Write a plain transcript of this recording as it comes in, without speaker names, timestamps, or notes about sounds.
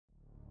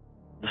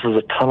This is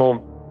a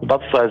tunnel about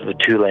the size of a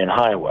 2-lane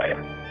highway.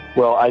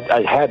 Well,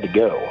 I had to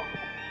go.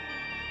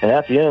 And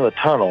at the end of the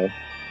tunnel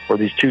were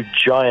these 2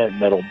 giant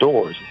metal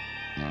doors.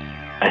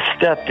 I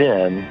stepped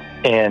in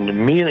and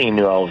immediately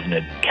knew I was in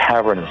a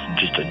cavernous,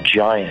 just a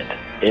giant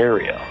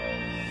area.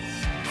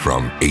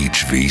 From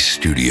HV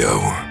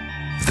Studio,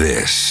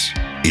 this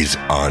is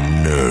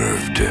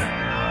Unnerved.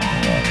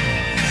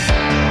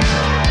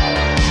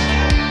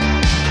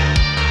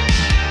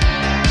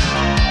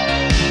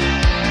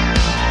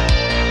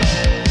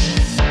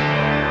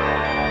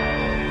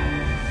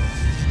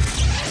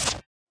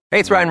 Hey,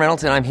 it's Ryan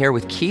Reynolds, and I'm here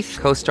with Keith,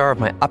 co-star of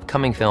my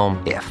upcoming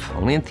film, If,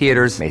 only in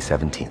theaters May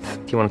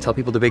 17th. Do you want to tell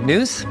people the big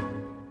news?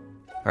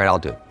 All right, I'll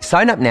do it.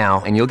 Sign up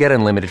now and you'll get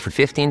unlimited for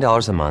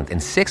 $15 a month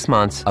and 6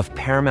 months of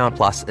Paramount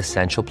Plus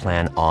Essential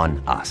Plan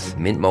on us.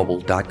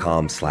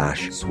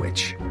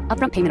 MintMobile.com/switch.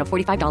 Upfront payment of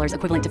 $45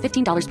 equivalent to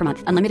 $15 per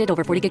month. Unlimited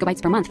over 40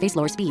 gigabytes per month. Face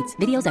lower speeds.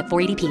 Videos at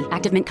 480p.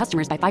 Active Mint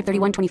customers by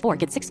 531.24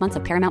 get 6 months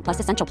of Paramount Plus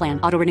Essential Plan.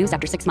 Auto renews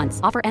after 6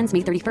 months. Offer ends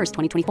May 31st,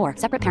 2024.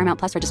 Separate Paramount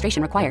Plus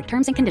registration required.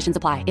 Terms and conditions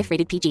apply if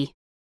rated PG.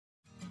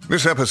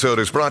 This episode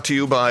is brought to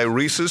you by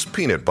Reese's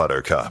Peanut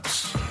Butter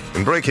Cups.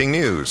 In breaking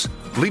news,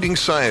 leading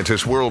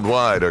scientists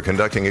worldwide are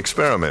conducting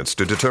experiments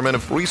to determine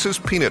if Reese's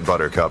Peanut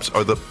Butter Cups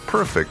are the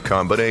perfect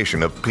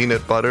combination of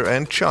peanut butter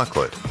and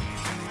chocolate.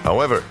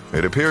 However,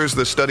 it appears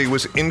the study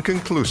was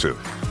inconclusive,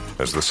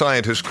 as the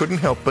scientists couldn't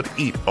help but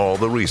eat all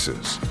the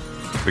Reese's.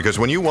 Because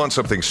when you want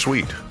something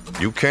sweet,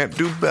 you can't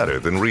do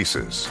better than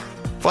Reese's.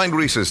 Find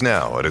Reese's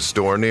now at a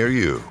store near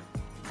you.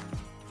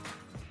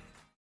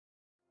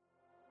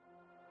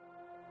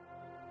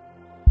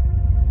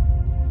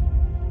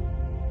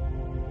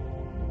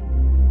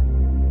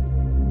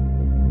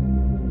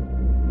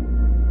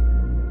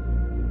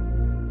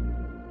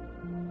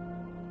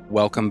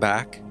 Welcome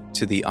back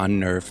to the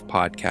Unnerved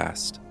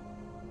podcast.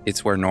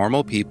 It's where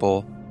normal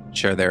people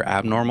share their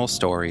abnormal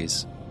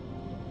stories,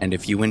 and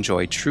if you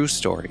enjoy true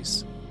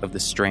stories of the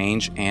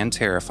strange and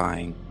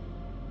terrifying,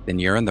 then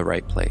you're in the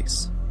right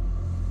place.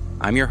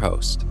 I'm your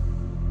host,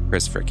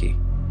 Chris Fricke.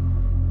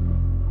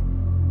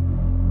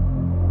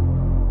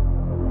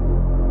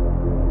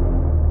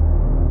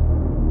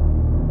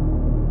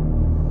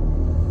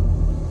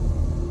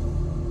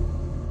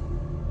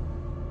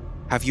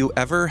 Have you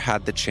ever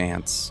had the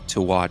chance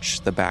to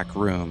watch The Back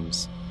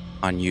Rooms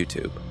on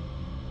YouTube?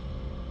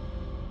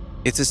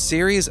 It's a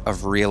series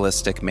of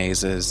realistic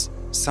mazes,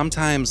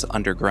 sometimes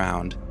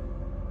underground,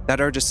 that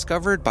are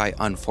discovered by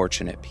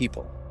unfortunate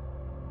people.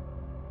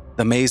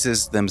 The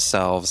mazes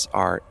themselves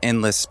are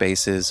endless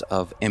spaces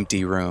of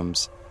empty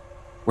rooms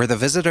where the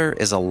visitor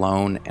is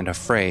alone and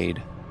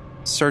afraid,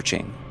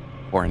 searching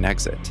for an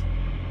exit.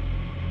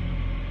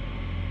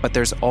 But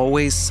there's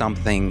always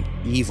something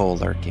evil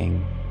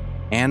lurking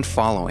and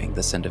following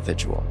this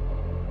individual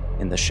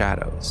in the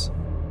shadows.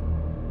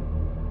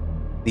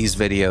 These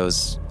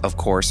videos, of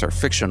course, are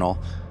fictional,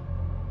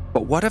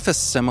 but what if a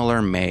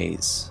similar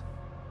maze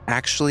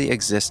actually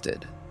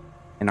existed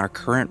in our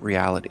current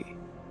reality,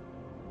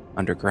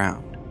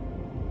 underground?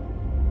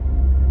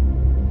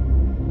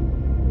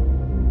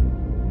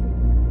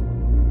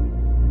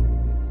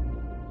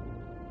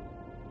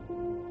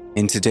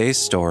 In today's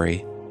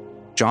story,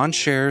 John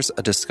shares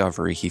a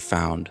discovery he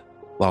found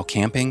while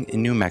camping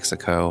in New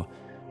Mexico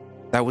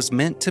that was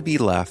meant to be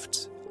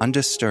left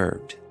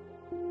undisturbed.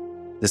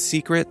 The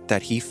secret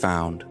that he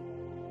found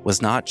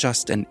was not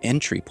just an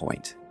entry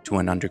point to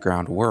an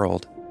underground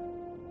world,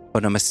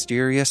 but a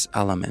mysterious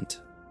element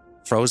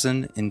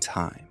frozen in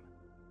time.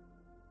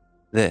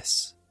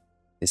 This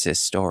is his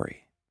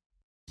story.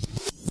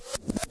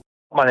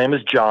 My name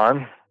is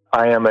John.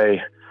 I am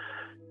a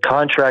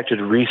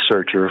contracted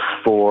researcher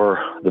for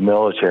the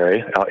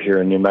military out here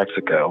in New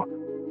Mexico.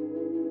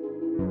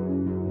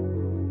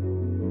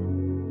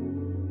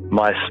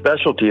 My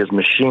specialty is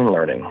machine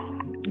learning,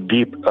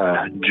 deep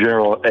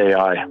general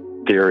AI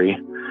theory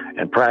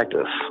and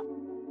practice.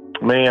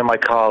 Me and my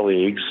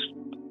colleagues,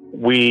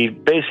 we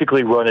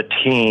basically run a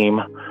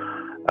team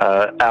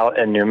out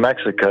in New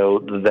Mexico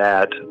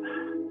that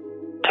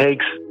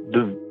takes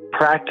the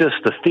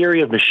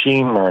theory of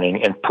machine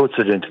learning and puts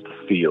it into the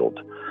field.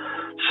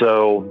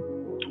 So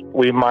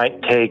we might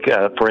take,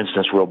 for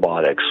instance,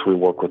 robotics. We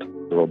work with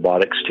the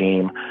robotics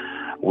team.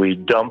 We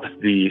dump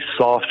the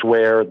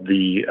software,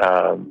 the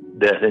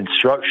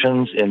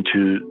instructions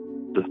into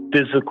the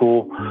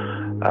physical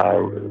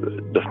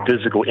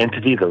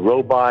entity, the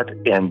robot,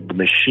 and the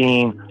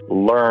machine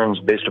learns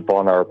based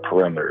upon our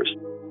parameters.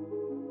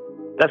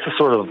 That's the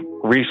sort of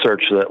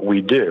research that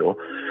we do.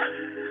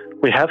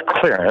 We have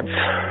clearance.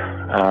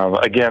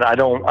 Again,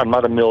 I'm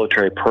not a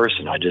military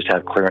person. I just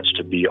have clearance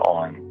to be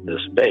on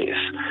this base.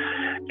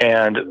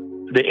 And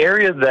the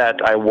area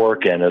that I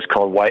work in is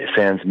called White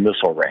Sands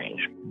Missile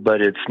Range,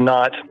 but it's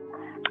not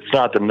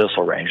the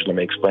missile range. Let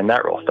me explain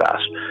that real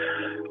fast.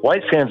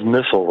 White Sands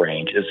Missile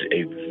Range is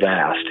a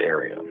vast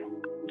area.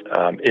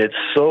 It's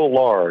so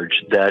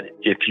large that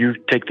if you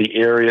take the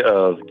area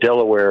of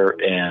Delaware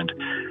and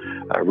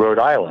Rhode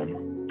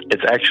Island,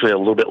 it's actually a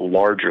little bit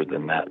larger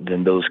than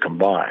those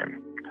combined.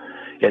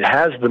 It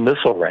has the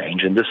missile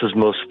range, and this is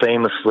most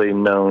famously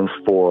known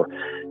for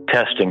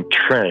testing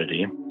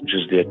Trinity, which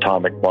is the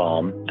atomic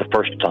bomb, the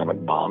first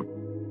atomic bomb,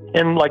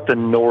 in like the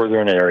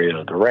northern area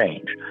of the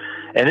range.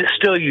 And it's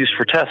still used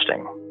for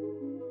testing.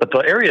 But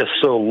the area is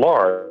so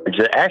large,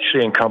 it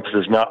actually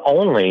encompasses not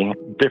only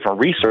different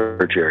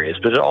research areas,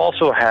 but it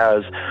also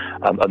has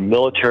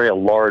a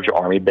large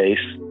Army base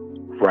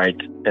right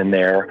in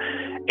there.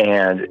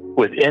 And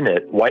within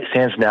it, White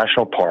Sands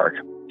National Park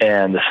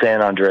and the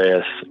San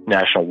Andreas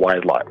National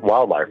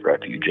Wildlife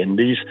Refuge. And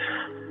these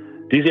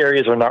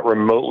areas are not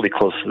remotely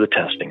close to the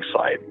testing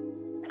site.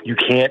 You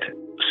can't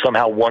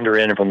somehow wander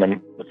in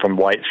from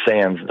White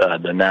Sands,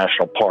 the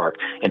national park,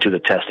 into the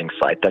testing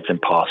site. That's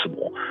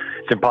impossible.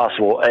 It's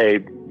impossible, A,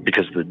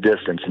 because of the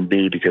distance, and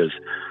B, because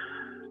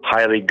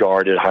highly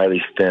guarded,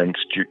 highly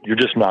fenced, you're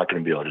just not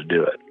going to be able to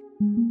do it.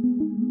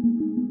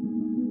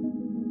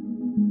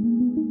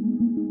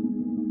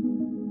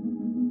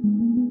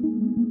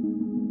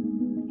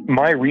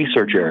 My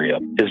research area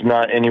is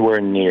not anywhere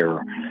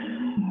near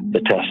the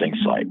testing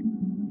site.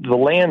 The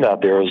land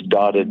out there is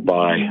dotted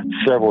by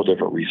several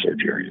different research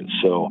areas.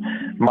 So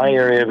my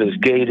area is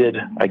gated.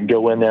 I can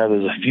go in there.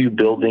 There's a few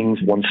buildings,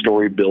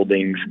 one-story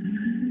buildings.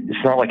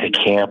 It's not like a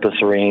campus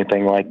or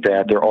anything like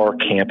that. There are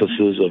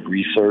campuses of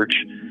research,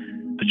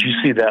 but you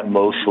see that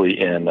mostly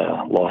in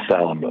Los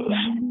Alamos.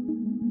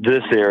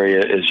 This area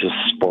is just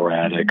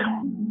sporadic.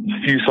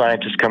 A few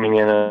scientists coming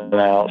in and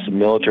out, some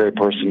military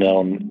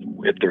personnel,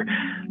 if they're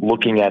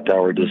looking at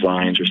our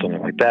designs or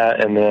something like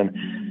that. And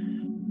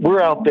then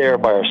we're out there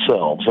by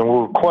ourselves, and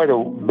we're quite a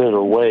bit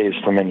of ways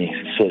from any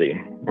city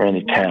or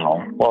any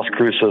town. Las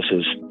Cruces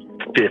is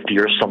 50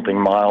 or something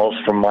miles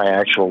from my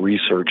actual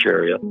research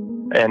area,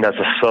 and that's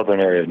a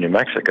southern area of New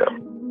Mexico.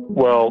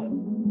 Well,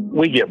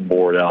 we get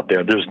bored out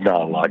there. There's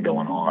not a lot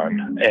going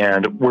on,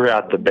 and we're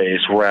at the base.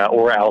 We're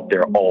out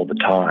there all the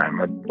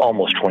time,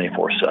 almost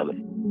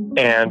 24/7.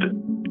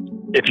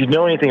 And if you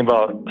know anything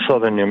about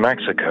southern New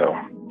Mexico,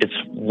 it's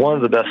one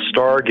of the best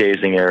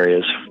stargazing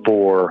areas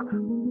for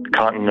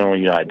continental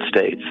United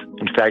States.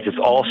 In fact, it's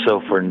also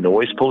for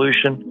noise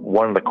pollution,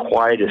 one of the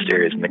quietest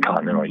areas in the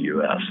continental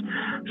U.S.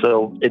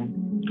 So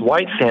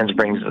White Sands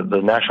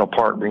the national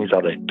park brings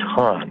out a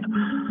ton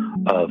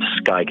of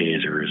sky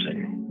gazers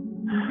and,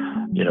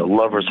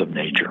 lovers of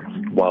nature,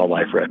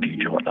 wildlife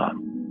refuge and whatnot.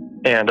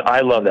 And I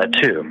love that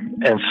too.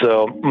 And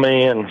so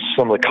me and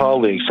some of the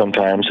colleagues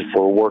sometimes, if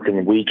we're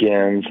working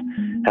weekends,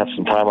 have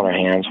some time on our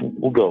hands,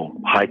 we'll go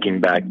hiking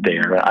back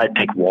there. I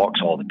take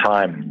walks all the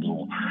time in the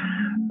little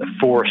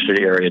forested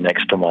area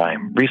next to my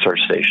research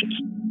stations.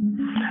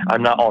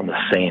 I'm not on the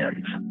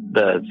sands.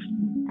 The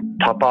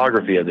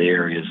topography of the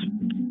area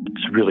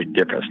it's really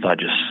different. It's not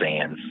just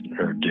sands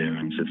or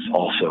dunes. It's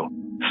also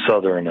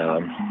southern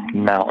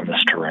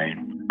mountainous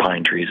terrain,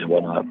 pine trees and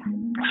whatnot.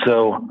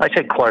 So I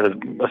take quite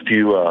a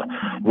few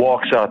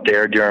walks out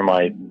there during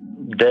my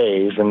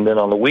days, and then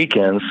on the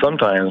weekends,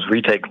 sometimes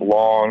we take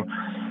long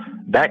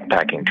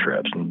backpacking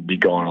trips and be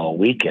gone all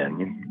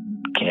weekend.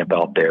 Camp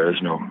out there.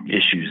 There's no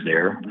issues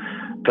there.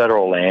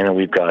 Federal land, and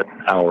we've got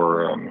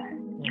our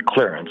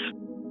clearance.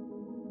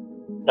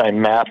 I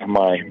map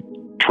my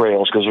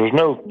trails because there's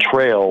no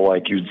trail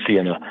like you'd see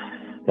in a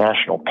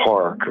national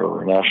park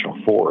or a national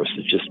forest.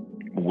 It's just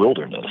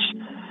wilderness.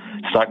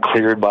 It's not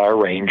cleared by a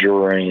ranger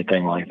or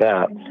anything like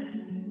that.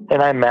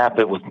 And I map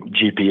it with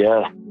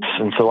GPS,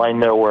 and so I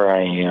know where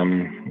I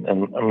am,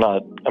 and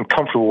I'm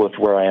comfortable with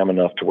where I am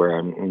enough to where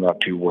I'm not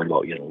too worried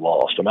about getting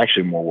lost. I'm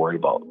actually more worried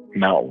about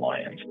mountain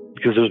lions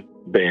because there's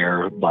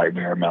black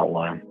bear, mountain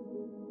lion.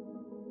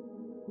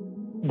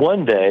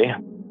 One day,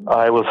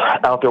 I was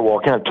out there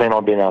walking. I planned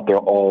on being out there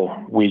all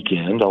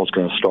weekend. I was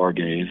going to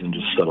stargaze and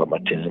just set up my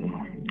tent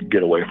and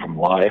get away from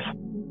life.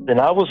 And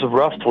I was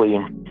roughly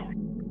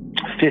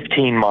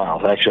 15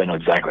 miles. Actually, I know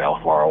exactly how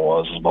far I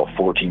was. It was about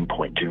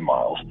 14.2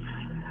 miles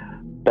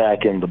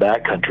back in the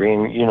backcountry.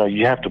 And,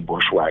 you have to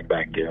bushwhack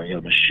back there. You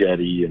have a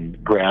machete,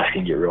 and grass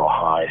can get real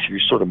high. So you're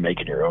sort of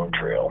making your own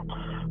trail,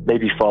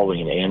 maybe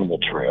following an animal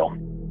trail.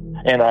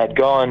 And I had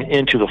gone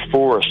into the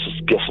forest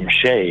to get some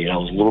shade. I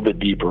was a little bit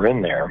deeper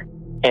in there.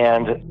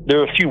 And there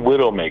are a few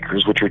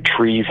widowmakers, which are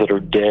trees that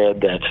are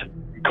dead that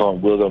call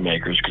them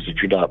widowmakers, because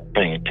if you're not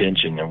paying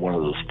attention and one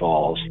of those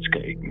falls, it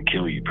can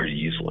kill you pretty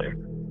easily.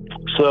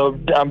 So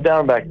I'm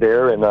down back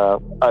there, and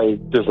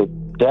there's a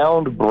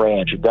downed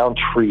branch, a downed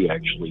tree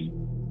actually,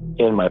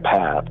 in my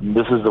path. And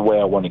this is the way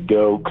I want to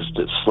go because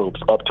it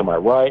slopes up to my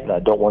right, and I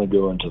don't want to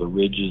go into the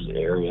ridges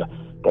area.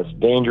 That's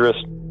dangerous.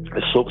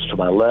 It slopes to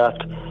my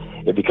left.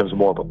 It becomes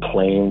more of a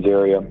plains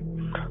area.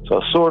 So I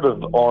was sort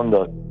of on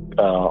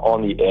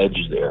the edge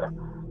there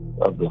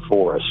of the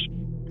forest.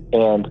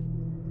 And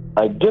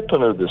I dipped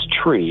under this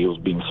tree. It was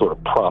being sort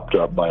of propped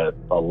up by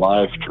a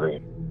live tree.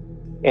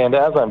 And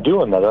as I'm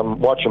doing that, I'm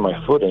watching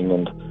my footing,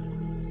 and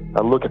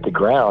I look at the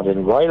ground,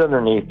 and right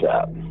underneath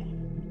that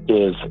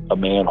is a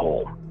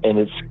manhole. And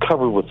it's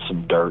covered with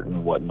some dirt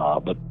and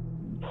whatnot, but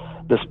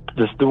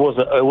it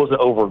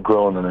wasn't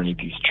overgrown underneath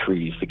these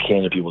trees. The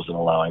canopy wasn't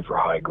allowing for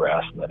high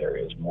grass in that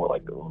area. It's more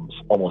like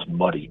almost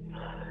muddy.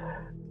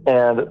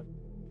 And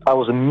I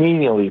was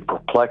immediately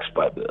perplexed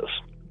by this.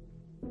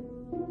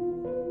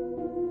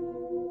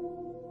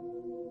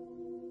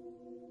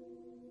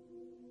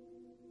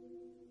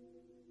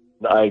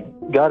 I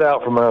got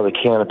out from under the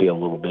canopy a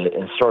little bit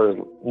and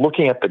started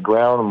looking at the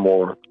ground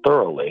more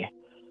thoroughly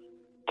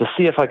to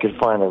see if I could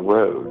find a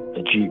road,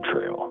 a jeep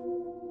trail.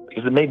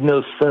 Because it made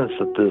no sense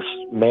that this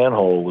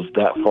manhole was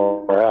that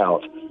far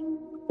out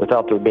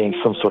without there being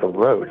some sort of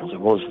road. I was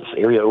like, well, is this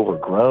area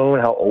overgrown?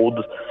 How old?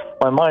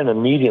 My mind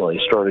immediately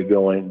started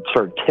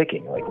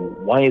ticking. Like,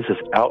 why is this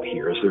out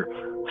here? Is there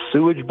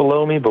sewage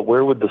below me? But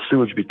where would the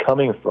sewage be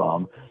coming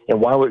from?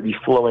 And why would it be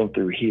flowing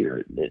through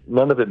here?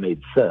 None of it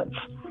made sense.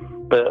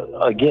 But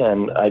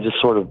again, I just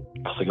was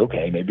like,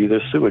 okay, maybe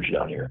there's sewage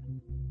down here.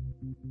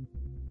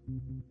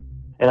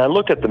 And I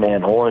looked at the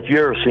manhole, and if you've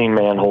ever seen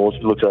manholes,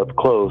 if you looked up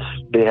close,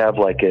 they have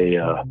like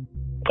a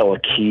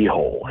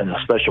keyhole, and a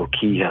special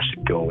key has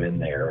to go in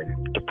there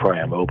to pry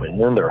them open. And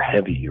then they're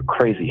heavy, you're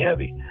crazy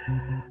heavy.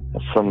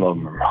 And some of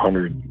them are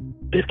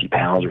 150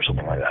 pounds or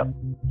something like that.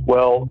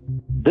 Well,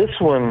 this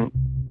one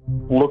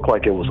looked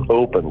like it was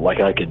open, like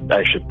I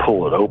should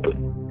pull it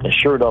open. And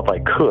sure enough, I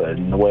could.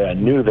 And the way I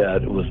knew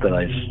that was that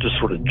I just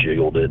sort of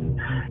jiggled it and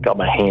got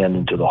my hand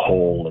into the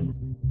hole. And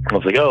I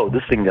was like, oh,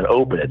 this thing can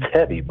open. It's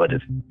heavy, but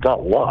it's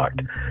not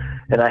locked.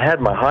 And I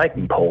had my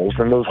hiking poles,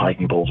 and those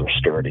hiking poles are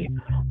sturdy.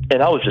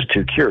 And I was just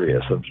too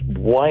curious of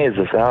why is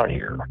this out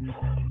here?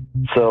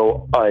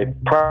 So I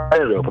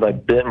pried it open. I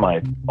bent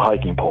my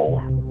hiking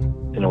pole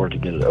in order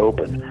to get it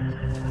open.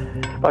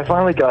 I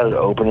finally got it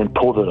open and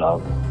pulled it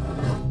up.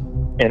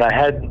 And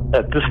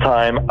at this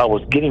time, I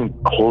was getting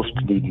close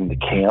to needing to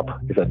camp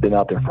because I'd been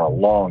out there for a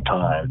long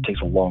time. It takes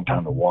a long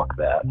time to walk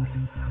that.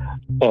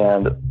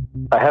 And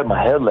I had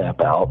my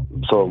headlamp out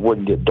so it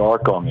wouldn't get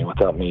dark on me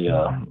without me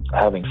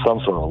having some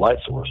sort of light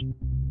source.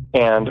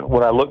 And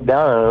when I looked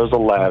down, there was a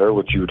ladder,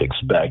 which you would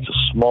expect, a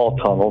small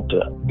tunnel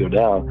to go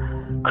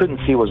down. Couldn't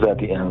see what was at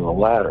the end of the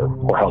ladder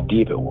or how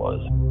deep it was.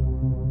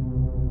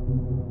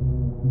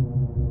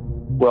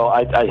 Well,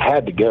 I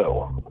had to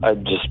go. I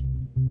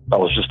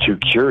was just too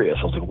curious.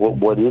 I was like,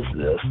 what is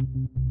this?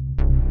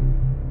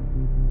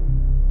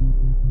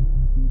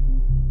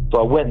 So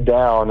I went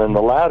down, and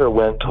the ladder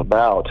went to it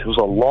was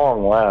a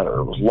long ladder.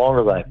 It was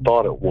longer than I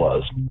thought it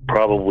was,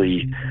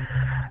 probably,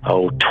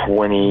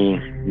 20,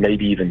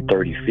 maybe even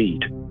 30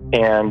 feet.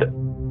 And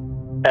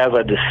as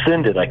I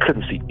descended, I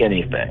couldn't see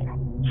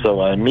anything. So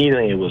I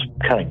immediately was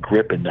kind of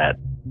gripping that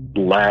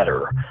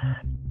ladder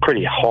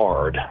pretty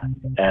hard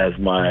as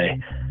my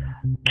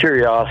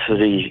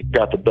curiosity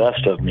got the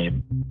best of me,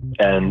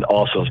 and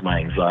also as my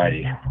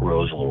anxiety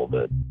rose a little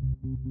bit.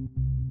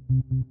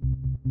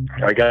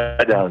 I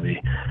got down to the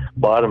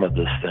bottom of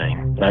this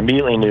thing, and I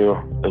immediately knew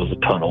it was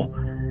a tunnel.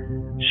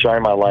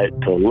 Shining my light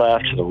to the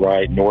left, to the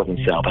right, north and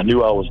south. I knew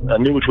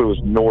which way was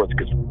north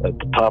because at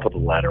the top of the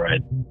ladder,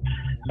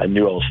 I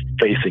knew I was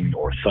facing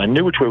north, so I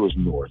knew which way was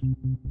north.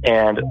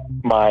 And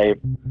my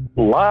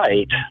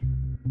light,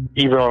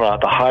 even on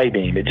the high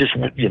beam, it just,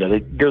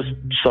 it goes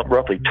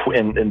roughly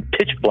in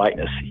pitch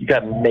blackness. You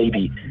got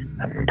maybe,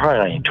 probably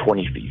not even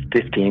 20 feet,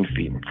 15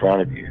 feet in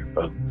front of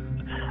you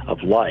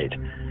of light.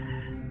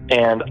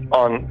 And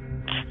on,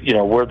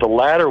 where the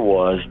ladder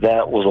was,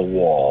 that was a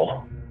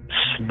wall,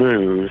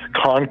 smooth,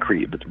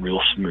 concrete, but real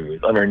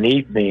smooth.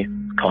 Underneath me,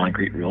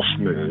 concrete, real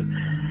smooth.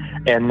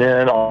 And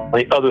then on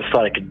the other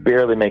side, I could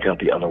barely make out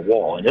the other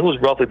wall. And it was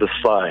roughly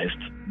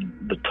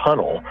the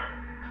tunnel,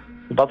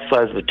 about the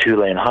size of a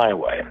 2-lane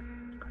highway.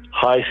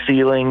 High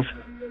ceilings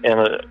and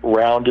a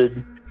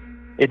rounded.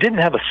 It didn't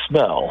have a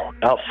smell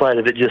outside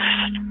of it, just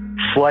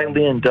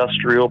slightly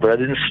industrial, but I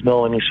didn't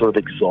smell any sort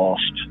of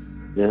exhaust.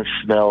 Didn't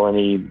smell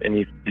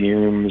any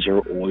fumes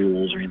or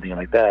oils or anything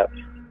like that.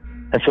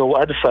 And so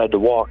I decided to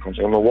walk. I was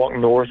like, I'm going to walk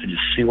north and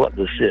just see what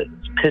this is.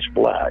 It's pitch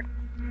black.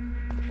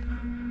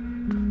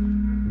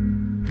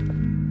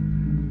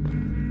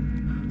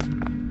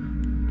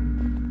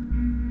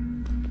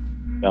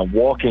 I'm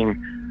walking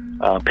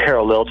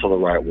parallel to the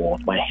right wall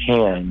with my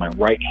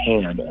right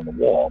hand on the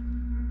wall.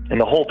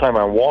 And the whole time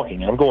I'm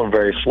walking, I'm going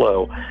very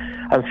slow.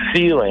 I'm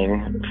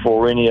feeling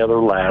for any other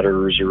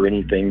ladders or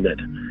anything that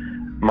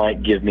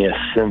might give me a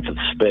sense of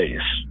space.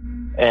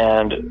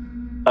 And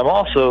I'm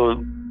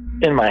also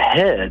in my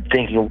head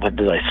thinking, what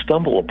did I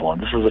stumble upon?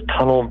 This is a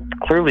tunnel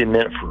clearly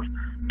meant for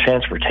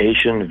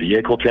transportation,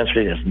 vehicle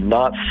transportation. It's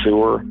not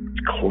sewer.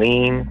 It's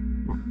clean.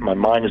 My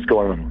mind is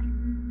going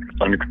on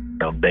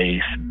underground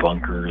base,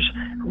 bunkers,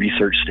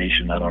 research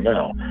station, I don't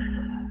know.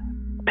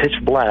 Pitch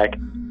black.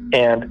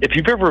 And if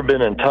you've ever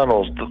been in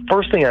tunnels, the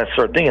first thing I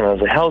start thinking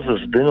is, how is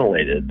this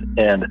ventilated?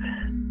 And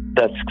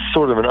that's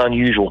sort of an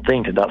unusual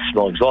thing to not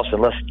smell exhaust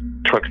unless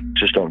trucks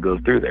just don't go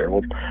through there.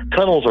 Well,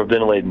 tunnels are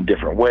ventilated in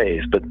different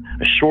ways, but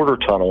a shorter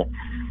tunnel,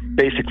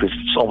 basically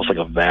it's almost like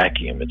a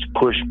vacuum. It's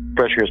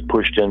pressure is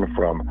pushed in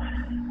from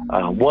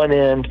one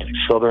end,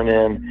 southern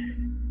end.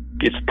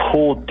 It's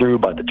pulled through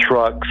by the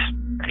trucks.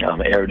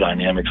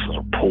 Aerodynamics sort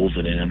of pulls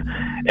it in.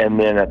 And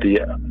then at the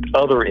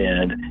other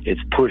end,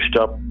 it's pushed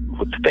up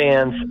with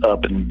fans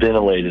up and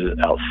ventilated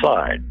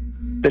outside.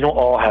 they don't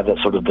all have that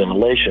sort of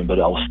ventilation, but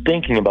I was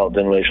thinking about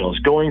ventilation. I was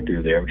going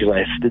through there because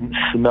I didn't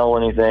smell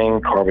anything.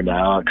 Carbon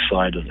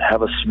dioxide doesn't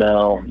have a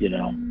smell,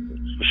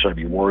 should I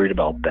be worried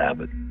about that?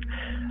 But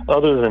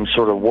other than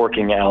sort of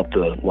working out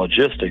the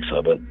logistics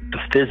of it, the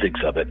physics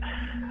of it,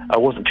 I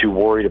wasn't too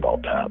worried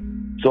about that.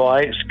 So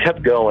I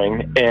kept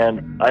going,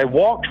 and I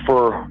walked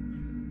for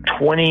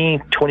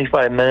 20,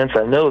 25 minutes.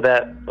 I know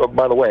that,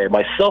 by the way,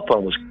 my cell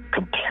phone was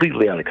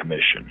completely out of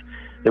commission.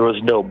 There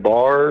was no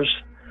bars.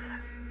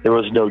 There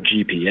was no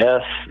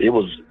GPS. It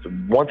was,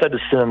 once I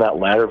descended that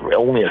ladder,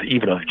 only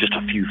even just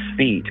a few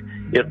feet,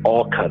 it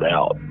all cut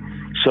out.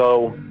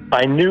 So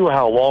I knew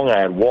how long I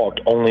had walked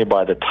only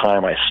by the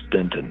time I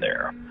spent in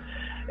there.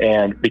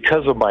 And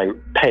because of my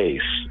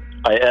pace,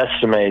 I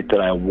estimate that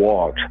I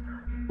walked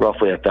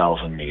roughly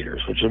 1,000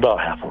 meters, which is about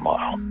half a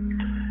mile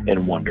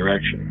in one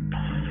direction.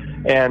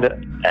 And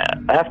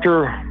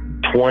after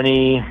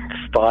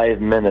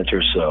 25 minutes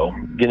or so,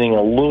 getting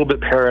a little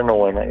bit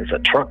paranoid, is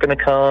that truck going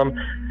to come?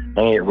 Am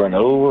I going to get run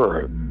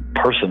over, or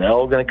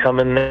personnel going to come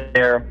in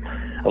there?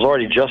 I was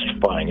already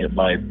justifying it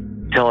by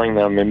telling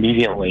them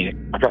immediately,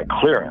 I've got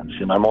clearance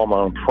and I'm on my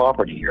own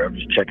property here. I'm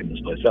just checking this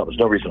place out. There's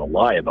no reason to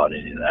lie about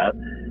any of that.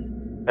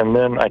 And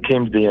then I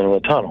came to the end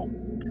of the tunnel.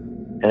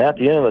 And at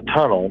the end of the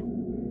tunnel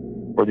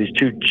were these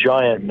two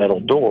giant metal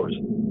doors.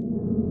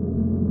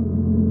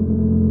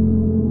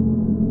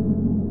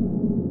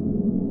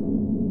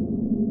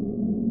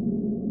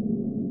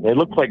 They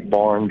looked like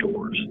barn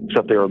doors,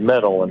 except they were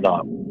metal and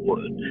not wood.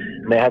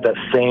 And they had that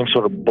same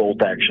sort of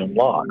bolt-action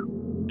lock,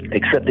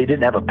 except they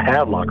didn't have a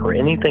padlock or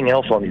anything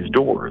else on these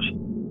doors.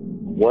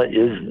 What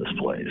is this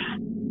place?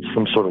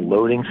 Some sort of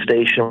loading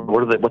station?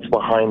 What's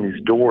behind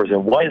these doors?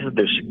 And why isn't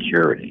there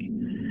security?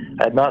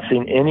 I had not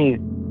seen any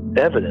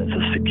evidence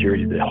of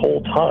security the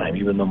whole time,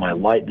 even though my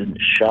light didn't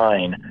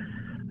shine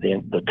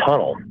the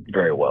tunnel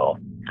very well.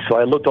 So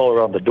I looked all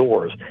around the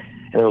doors,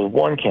 and there was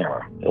one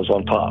camera that was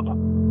on top.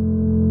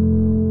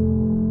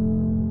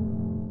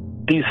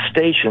 These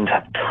stations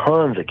have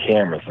tons of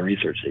cameras, the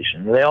research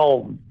stations, and they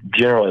all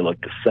generally look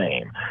the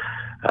same.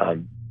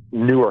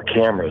 Newer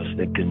cameras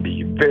that can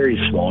be very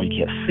small,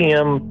 you can't see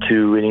them,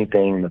 to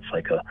anything that's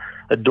like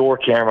a door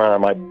camera that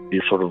might be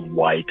sort of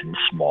white and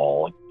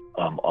small,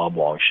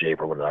 oblong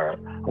shape or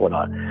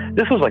whatnot.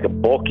 This was like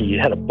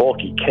it had a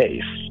bulky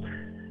case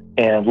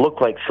and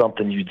looked like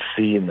something you'd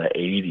see in the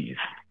 80s,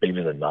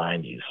 maybe the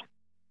 90s,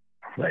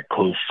 like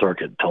closed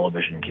circuit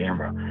television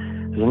camera.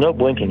 There's no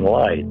blinking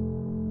light.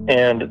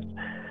 And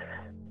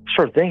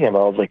started thinking about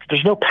it, I was like,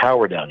 there's no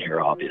power down here,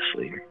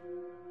 obviously.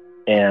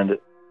 And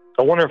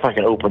I wonder if I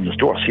can open this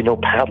door. I see no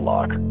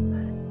padlock.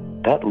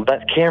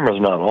 That camera's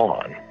not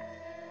on.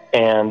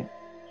 And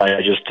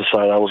I just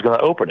decided I was going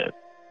to open it.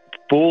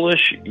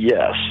 Foolish,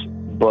 yes.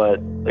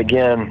 But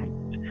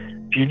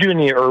again, if you do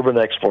any urban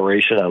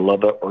exploration, I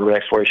love urban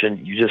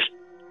exploration,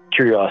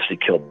 curiosity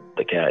killed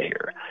the cat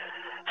here.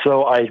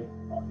 So I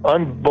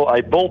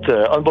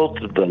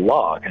unbolted the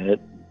lock, and it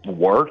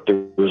worked.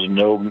 There was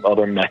no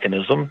other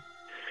mechanism.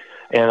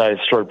 And I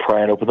started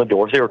prying open the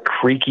doors. They were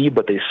creaky,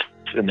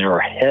 and they were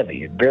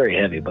heavy, very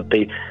heavy, but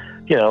they,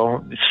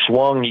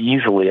 swung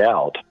easily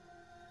out.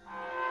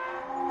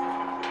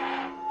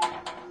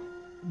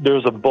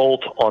 There's a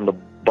bolt on the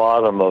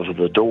bottom of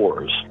the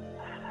doors,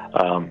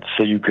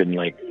 so you can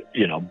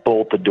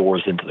bolt the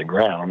doors into the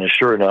ground. And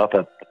sure enough,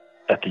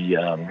 at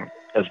the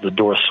as the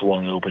door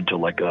swung open to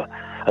like a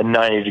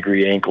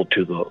 90-degree angle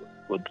to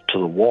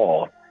the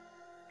wall,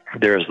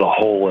 there's the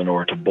hole in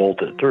order to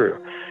bolt it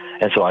through.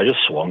 And so I just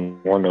swung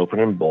one open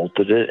and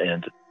bolted it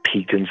and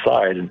peeked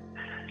inside. And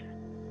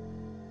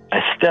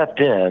I stepped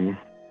in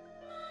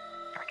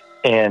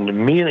and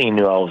immediately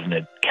knew I was in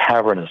a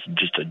cavernous,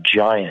 just a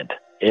giant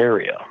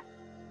area.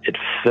 It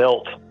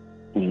felt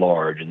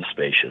large and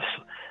spacious.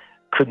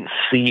 Couldn't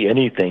see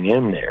anything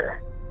in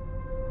there.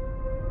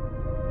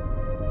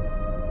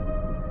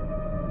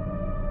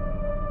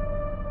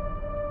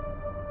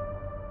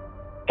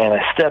 And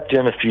I stepped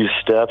in a few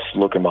steps,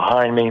 looking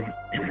behind me,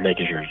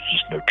 making sure there's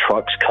just no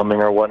trucks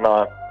coming or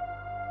whatnot.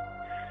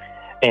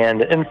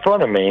 And in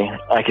front of me,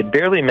 I could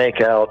barely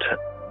make out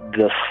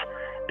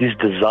these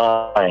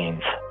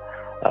designs,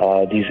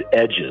 these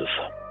edges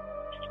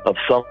of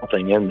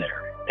something in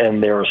there.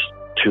 And there was,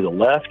 to the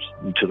left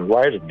and to the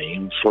right of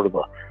me, sort of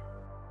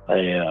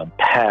a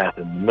path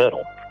in the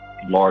middle,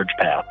 large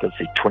path, let's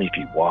say 20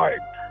 feet wide.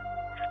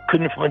 I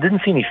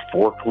didn't see any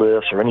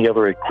forklifts or any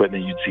other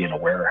equipment you'd see in a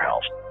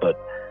warehouse, but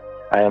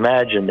I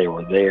imagine they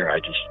were there. I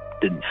just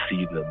didn't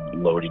see the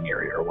loading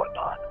area or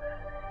whatnot.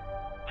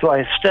 So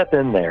I step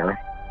in there,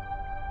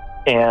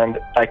 and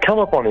I come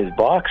up on these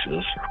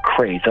boxes, or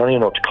crates, I don't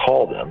even know what to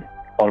call them,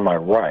 on my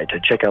right. I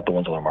check out the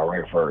ones on my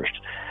right first.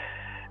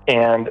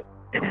 And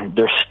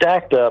they're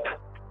stacked up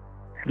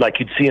like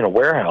you'd see in a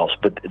warehouse,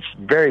 but it's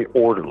very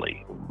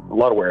orderly. A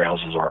lot of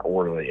warehouses aren't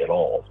orderly at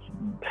all.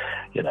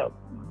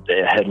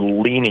 They had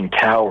leaning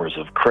towers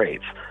of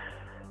crates.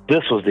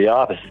 This was the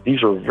opposite.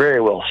 These were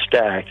very well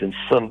stacked, and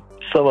some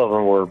of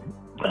them were,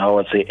 I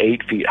would say,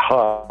 8 feet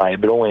high,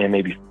 but only in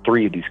maybe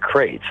 3 of these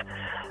crates.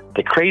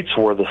 The crates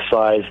were the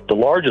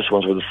largest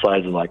ones were the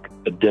size of like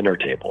a dinner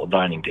table, a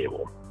dining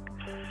table.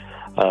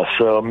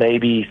 So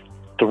maybe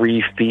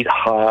 3 feet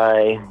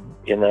high,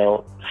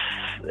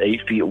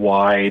 8 feet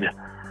wide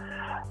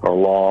or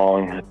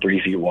long,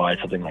 3 feet wide,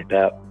 something like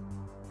that.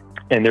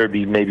 And there'd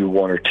be maybe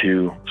 1 or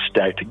 2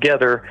 stacked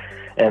together.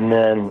 And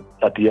then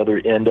at the other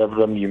end of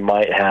them, you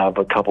might have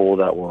a couple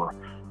that were,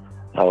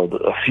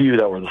 a few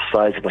that were the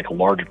size of like a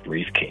large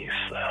briefcase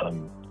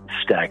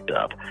stacked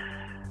up.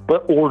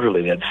 But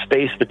orderly, they had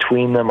space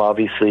between them.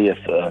 Obviously, if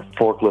a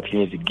forklift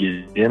needed to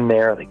get in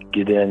there, they could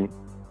get in,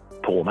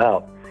 pull them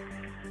out.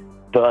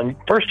 The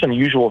first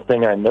unusual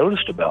thing I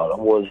noticed about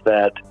them was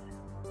that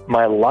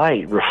my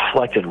light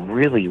reflected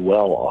really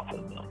well off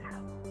of them.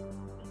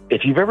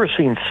 If you've ever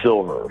seen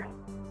silver,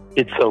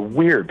 it's a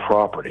weird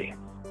property.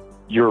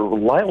 Your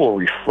light will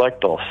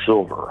reflect off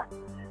silver,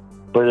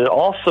 but it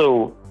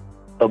also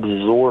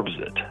absorbs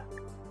it.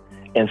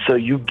 And so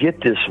you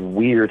get this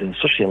weird, and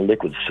especially in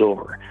liquid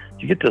silver,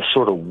 you get this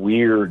sort of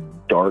weird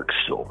dark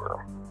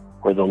silver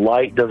where the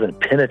light doesn't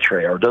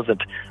penetrate or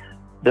doesn't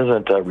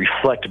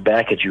reflect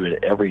back at you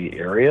in every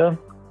area.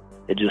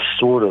 It just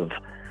sort of,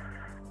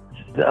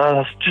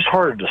 it's just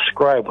hard to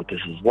describe what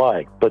this is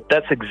like, but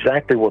that's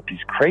exactly what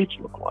these crates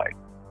look like.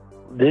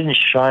 They didn't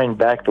shine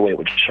back the way it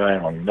would shine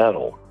on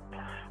metal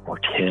or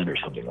tin or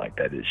something like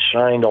that. It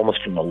shined almost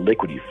in a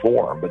liquidy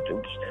form, but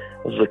it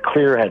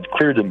had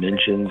clear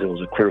dimensions. It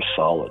was a clear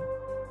solid.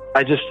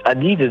 I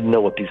needed to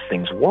know what these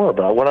things were,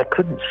 but what I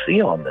couldn't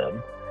see on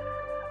them,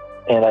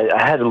 and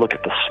I had to look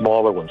at the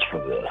smaller ones for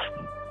this.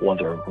 The ones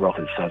that are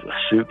roughly the size of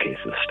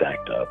suitcases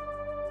stacked up.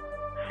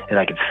 And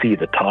I could see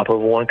the top of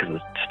one because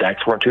the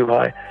stacks weren't too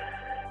high.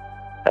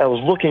 I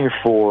was looking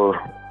for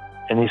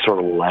any sort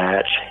of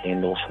latch,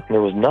 handles, and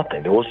there was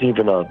nothing. There wasn't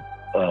even a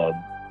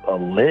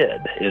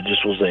lid. It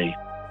just was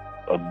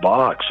a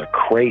box, a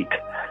crate.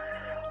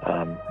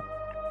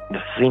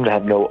 It seemed to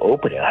have no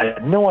opening. I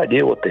had no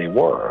idea what they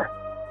were.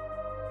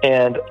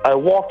 And I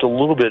walked a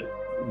little bit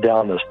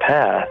down this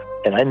path,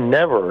 and I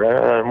never,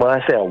 when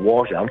I say I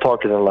walked, I'm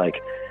talking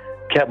like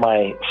kept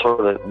myself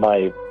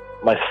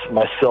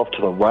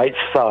to the right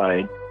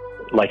side,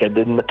 like I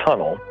did in the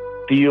tunnel,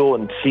 feel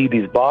and see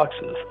these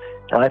boxes.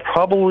 And I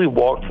probably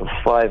walked for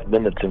 5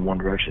 minutes in one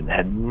direction,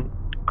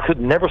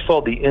 never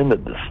saw the end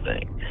of this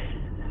thing,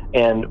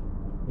 and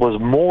was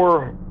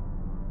more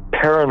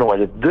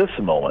paranoid at this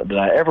moment than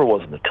I ever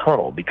was in the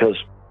tunnel, because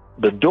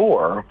the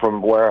door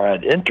from where I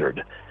had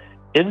entered,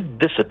 it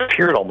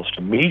disappeared almost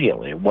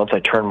immediately once I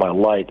turned my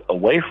light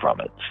away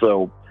from it.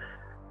 So,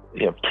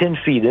 10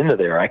 feet into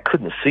there, I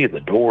couldn't see the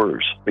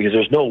doors because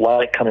there's no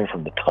light coming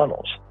from the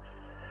tunnels.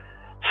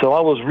 So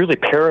I was really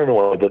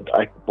paranoid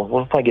that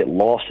what if I get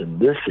lost in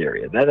this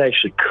area? That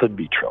actually could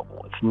be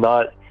trouble. It's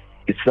not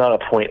a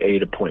point A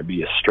to point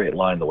B, a straight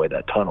line the way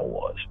that tunnel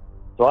was.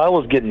 So I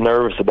was getting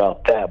nervous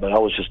about that, but I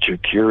was just too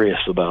curious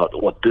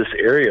about what this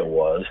area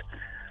was.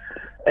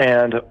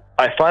 And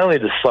I finally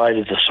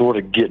decided to sort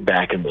of get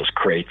back in those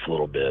crates a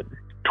little bit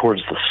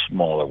towards the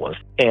smaller ones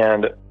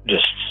and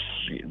just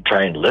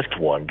try and lift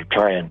one, to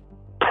try and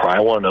pry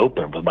one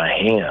open with my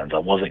hands. I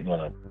wasn't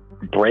going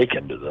to break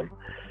into them.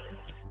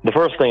 The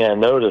first thing I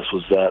noticed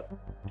was that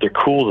they're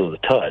cool to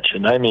the touch,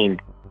 and I mean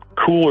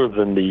cooler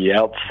than the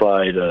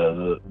outside,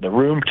 the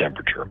room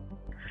temperature,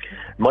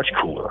 much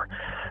cooler.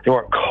 They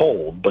weren't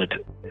cold, but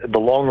the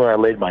longer I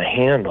laid my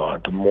hand on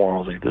it, the more I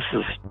was like,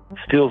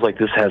 feels like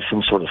this has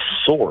some sort of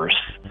source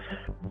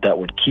that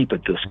would keep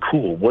it this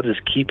cool. What is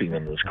keeping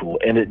them this cool?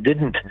 And it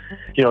didn't,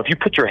 if you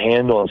put your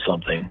hand on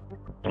something,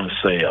 let's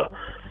say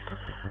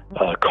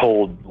a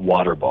cold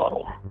water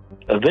bottle,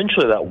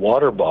 eventually that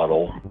water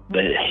bottle,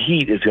 the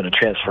heat is going to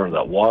transfer to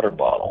that water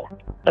bottle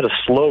at a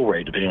slow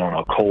rate, depending on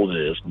how cold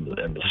it is in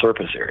the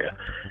surface area.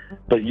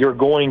 But you're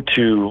going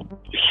to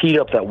heat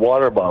up that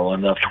water bottle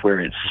enough to where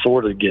it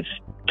sort of gets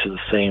to the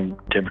same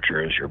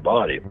temperature as your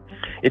body.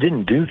 It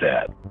didn't do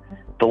that.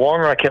 The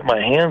longer I kept my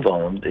hands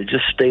on them, it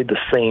just stayed the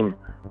same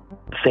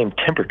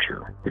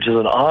temperature, which is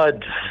an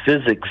odd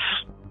physics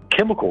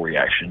chemical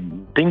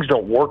reaction. Things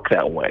don't work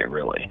that way,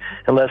 really,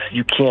 unless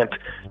you can't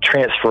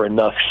transfer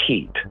enough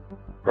heat,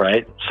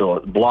 right? So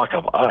a block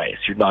of ice,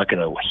 you're not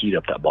going to heat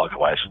up that block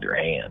of ice with your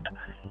hand.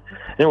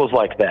 And it was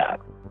like that.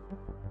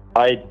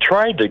 I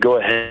tried to go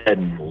ahead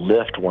and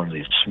lift one of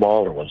these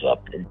smaller ones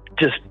up and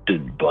just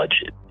didn't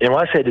budge it. And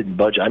when I say didn't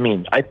budge it, I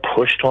mean I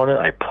pushed on it,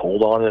 I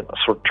pulled on it, I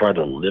sort of tried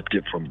to lift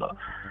it from the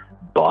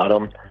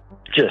bottom,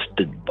 just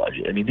didn't budge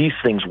it. I mean, these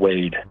things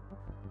weighed,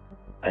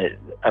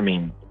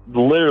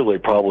 literally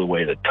probably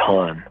weighed a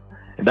ton.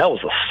 And that was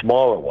the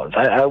smaller ones.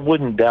 I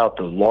wouldn't doubt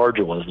the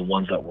larger ones, the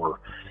ones that were,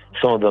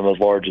 some of them as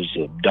large as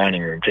a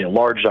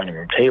large dining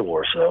room table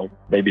or so,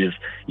 maybe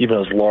even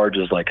as large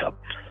as like a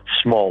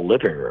small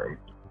living room.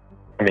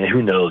 I mean,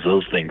 who knows?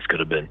 Those things could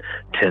have been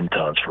 10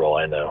 tons for all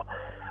I know,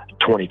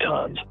 20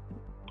 tons.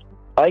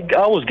 I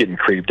was getting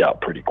creeped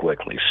out pretty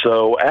quickly.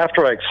 So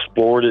after I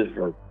explored it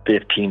for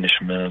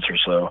 15-ish minutes or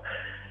so,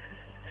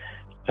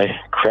 I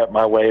crept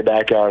my way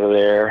back out of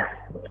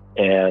there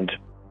and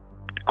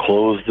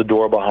closed the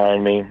door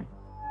behind me.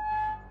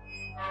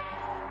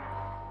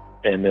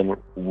 and then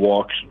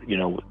walked,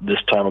 this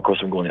time, of course,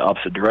 I'm going the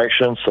opposite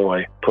direction. So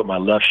I put my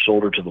left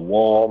shoulder to the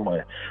wall,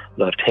 my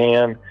left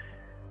hand,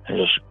 and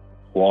just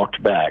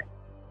walked back.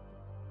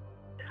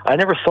 I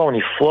never saw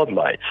any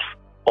floodlights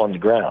on the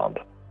ground,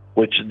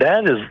 which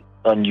that is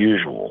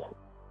unusual.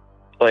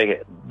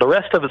 Like, the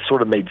rest of it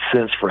sort of made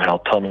sense for how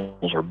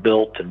tunnels are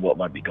built and what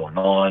might be going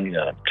on,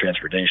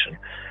 transportation.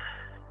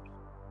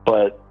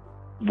 But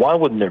why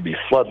wouldn't there be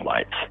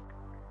floodlights?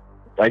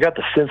 I got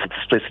the sense that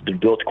this place had been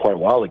built quite a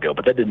while ago,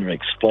 but that didn't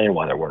explain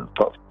why there weren't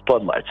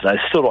floodlights, and I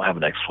still don't have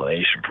an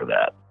explanation for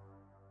that.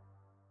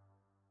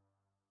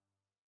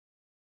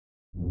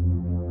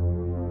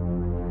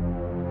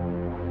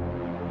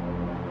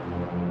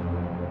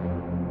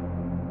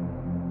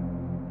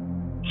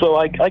 So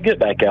I get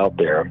back out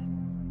there,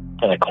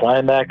 and I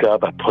climb back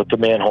up. I put the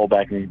manhole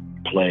back in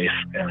place,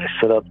 and I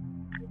set up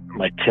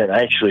my tent.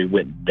 I actually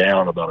went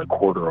down about a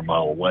quarter of a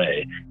mile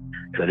away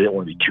because I didn't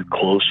want to be too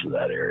close to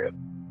that area.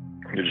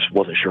 I just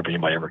wasn't sure if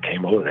anybody ever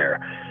came over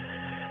there.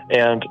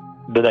 And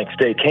the next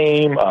day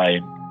came, I,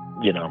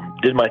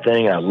 did my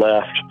thing, I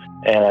left,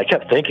 and I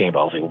kept thinking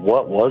about,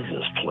 what was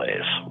this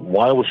place?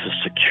 Why was the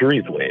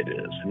security the way it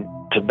is? And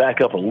to back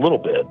up a little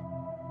bit,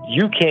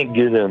 you can't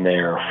get in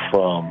there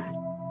from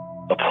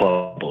a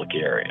public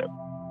area.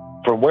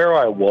 From where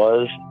I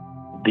was,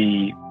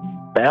 the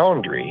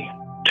boundary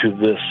to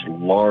this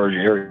large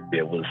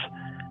area was,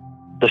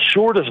 the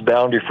shortest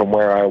boundary from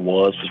where I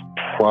was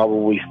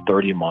probably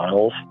 30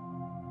 miles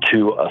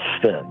to a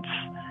fence.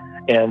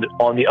 And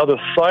on the other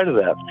side of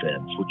that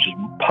fence, which is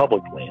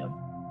public land,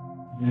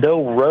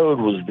 no road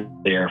was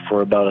there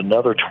for about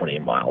another 20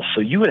 miles.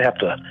 So you would have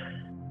to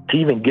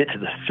even get to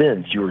the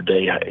fence, you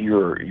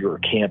were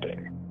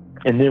camping.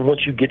 And then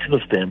once you get to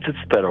the fence, it's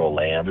federal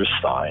land, there's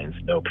signs,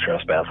 no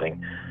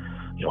trespassing,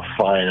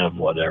 fine of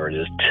whatever it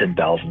is, $10,000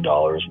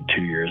 and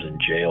 2 years in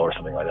jail or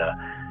something like that.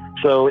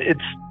 So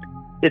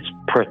it's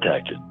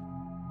protected.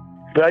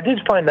 But I did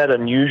find that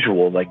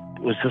unusual. Like,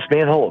 was this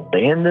manhole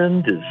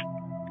abandoned?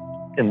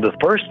 And the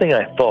first thing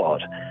I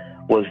thought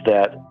was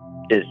that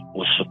it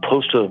was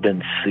supposed to have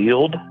been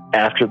sealed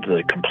after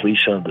the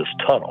completion of this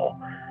tunnel.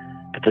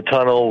 But the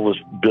tunnel was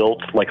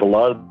built, like a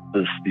lot of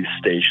these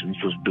stations,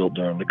 was built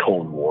during the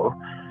Cold War,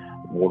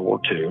 World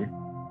War II,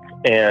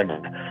 and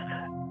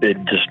it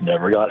just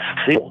never got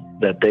sealed.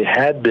 That they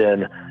had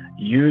been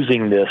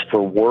using this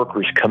for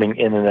workers coming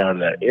in and out of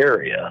that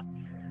area.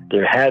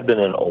 There had been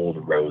an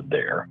old road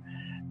there,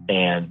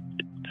 and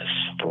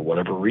for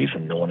whatever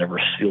reason, no one ever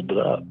sealed it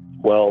up.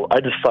 Well, I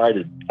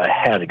decided I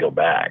had to go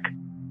back.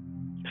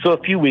 So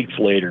a few weeks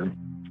later,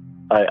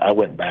 I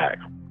went back,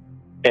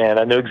 and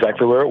I knew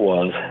exactly where it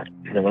was.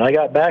 And when I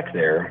got back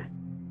there,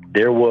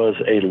 there was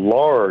a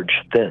large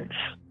fence.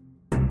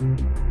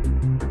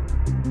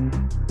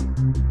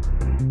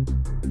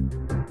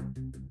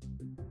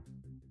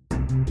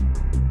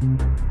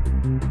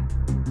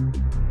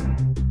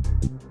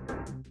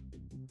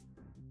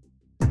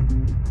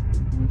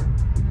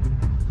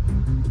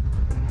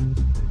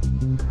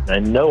 I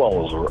know I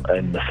was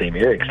in the same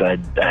area because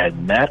I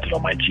had mapped it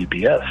on my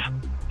GPS.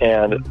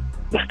 And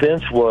the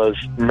fence was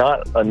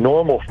not a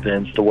normal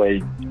fence the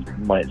way you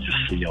might just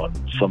see on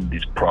some of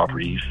these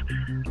properties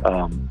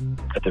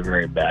at the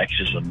very back.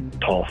 It's just a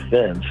tall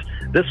fence.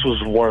 This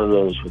was one of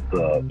those with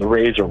the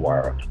razor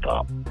wire at the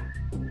top.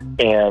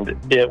 And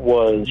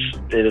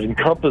it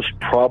encompassed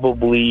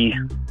probably,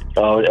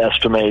 I would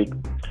estimate,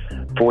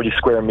 40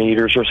 square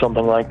meters or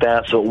something like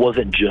that. So it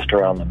wasn't just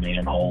around the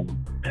manhole.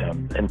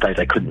 In fact,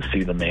 I couldn't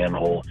see the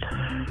manhole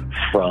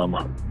from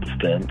the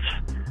fence.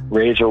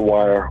 Razor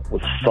wire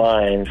with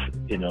signs,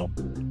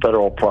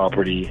 federal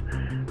property,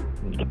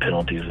 the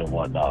penalties and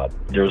whatnot.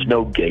 There was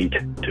no gate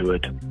to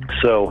it.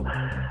 So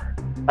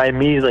I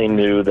immediately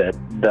knew that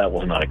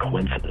was not a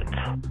coincidence.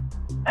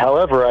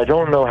 However, I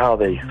don't know how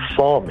they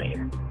saw me.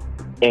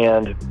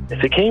 And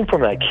if it came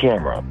from that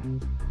camera,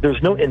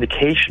 there's no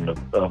indication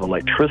of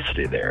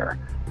electricity there,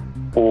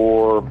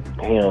 or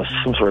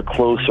some sort of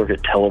closed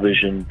circuit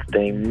television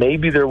thing.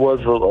 Maybe there was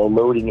a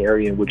loading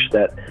area in which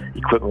that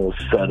equipment was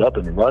set up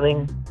and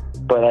running,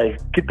 but I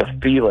get the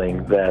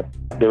feeling that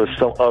there was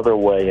some other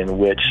way in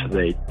which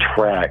they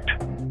tracked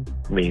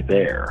me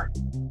there.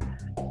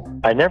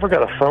 I never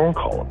got a phone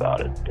call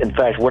about it. In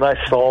fact, when I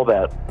saw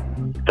that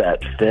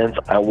fence,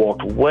 I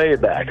walked way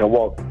back. I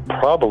walked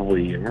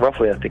roughly,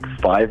 I think,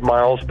 5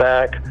 miles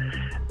back,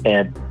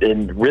 and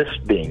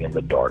risked being in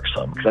the dark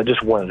some, because I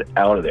just wanted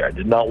out of there. I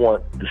did not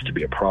want this to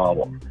be a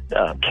problem.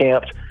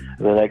 Camped,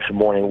 and the next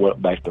morning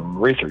went back to the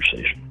research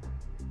station.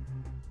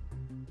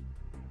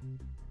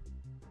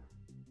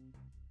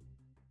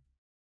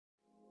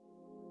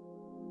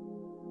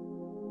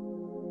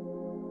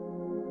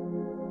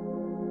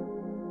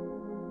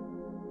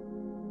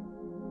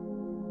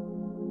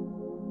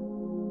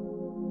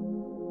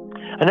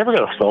 I never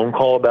got a phone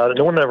call about it.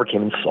 No one ever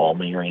came and saw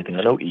me or anything.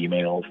 No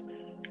emails.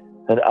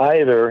 And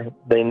either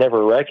they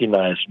never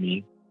recognized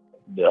me.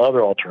 The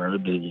other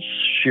alternative is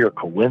sheer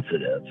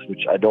coincidence,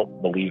 which I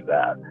don't believe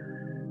that.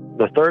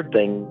 The third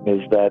thing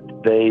is that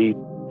they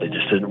They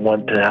just didn't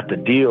want to have to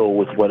deal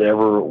with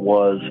whatever it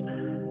was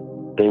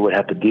they would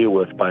have to deal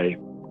with by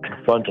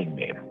confronting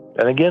me.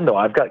 And again, though,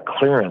 I've got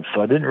clearance,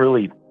 so I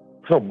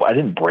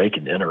didn't break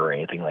and enter or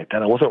anything like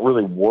that. I wasn't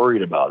really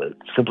worried about it,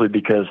 simply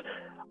because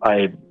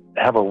I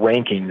have a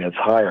ranking that's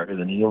higher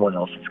than anyone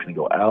else that's going to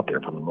go out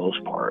there for the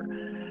most part.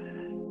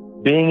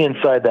 Being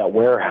inside that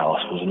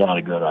warehouse was not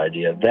a good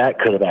idea. That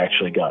could have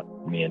actually got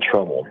me in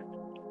trouble.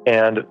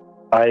 And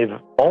I've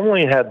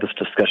only had this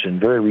discussion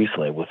very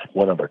recently with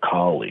one other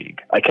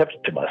colleague. I kept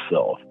it to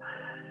myself.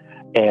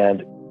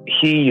 And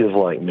he is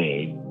like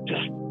me,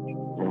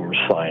 we're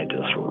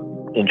scientists,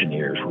 we're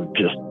engineers, we're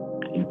just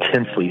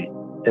intensely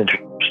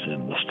interested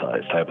in this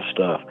type of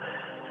stuff.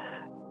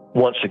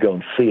 Wants to go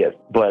and see it.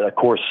 But of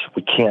course,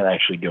 we can't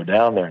actually go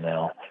down there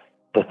now.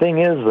 The thing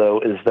is,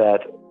 though, is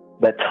that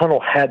tunnel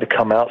had to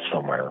come out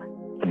somewhere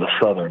from the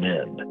southern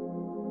end,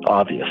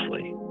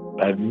 obviously.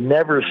 I've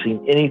never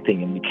seen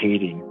anything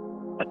indicating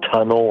a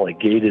tunnel, a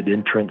gated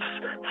entrance,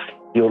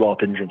 sealed off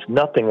entrance,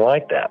 nothing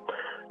like that.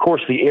 Of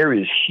course, the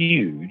area is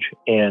huge,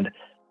 and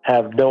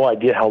have no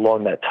idea how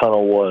long that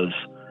tunnel was,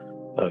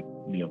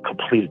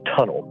 completed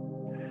tunnel.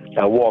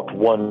 I walked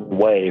one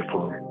way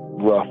for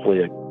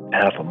roughly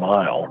half a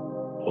mile.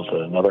 Was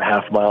it another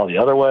half mile the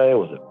other way?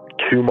 Was it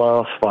 2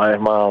 miles,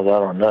 5 miles? I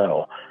don't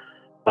know.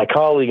 My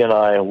colleague and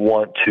I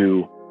want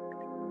to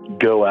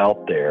go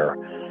out there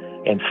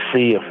and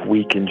see if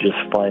we can just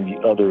find the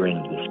other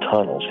end of this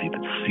tunnel, see if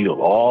it's sealed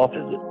off.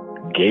 Is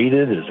it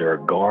gated? Is there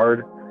a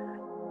guard?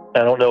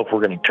 I don't know if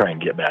we're going to try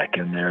and get back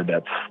in there.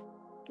 That's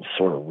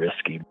sort of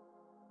risky.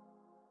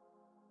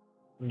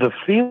 The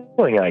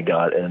feeling I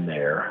got in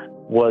there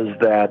was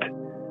that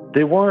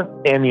they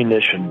weren't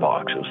ammunition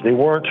boxes. It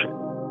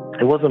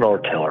wasn't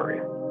artillery.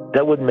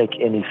 That wouldn't make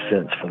any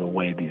sense for the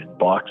way these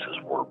boxes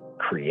were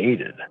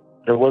created.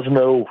 There was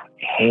no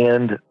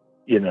hand,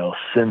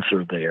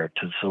 sensor there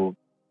to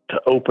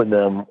open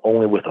them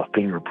only with a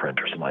fingerprint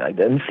or something. I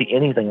didn't see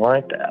anything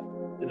like that.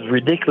 As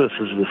ridiculous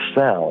as this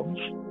sounds,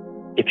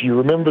 if you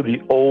remember the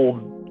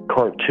old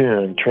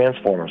cartoon,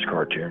 Transformers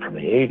cartoon from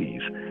the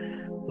 80s,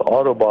 the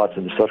Autobots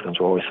and the Decepticons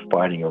were always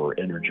fighting over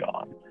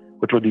Energon,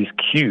 which were these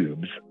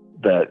cubes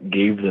that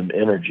gave them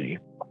energy.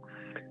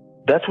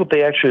 That's what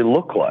they actually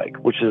look like,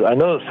 which is, I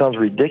know it sounds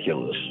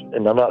ridiculous,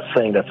 and I'm not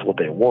saying that's what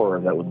they were,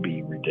 that would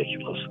be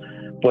ridiculous.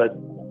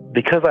 But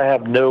because I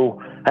have no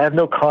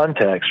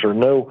context or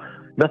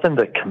nothing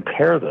to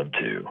compare them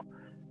to,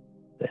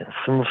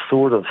 some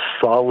sort of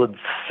solid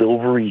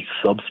silvery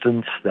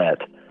substance that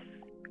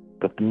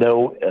with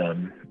no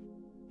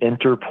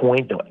enter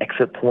point, no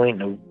exit point,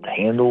 no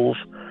handles.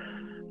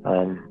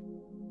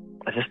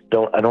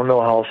 I don't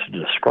know how else to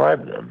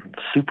describe them.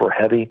 It's super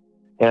heavy.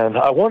 And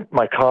I want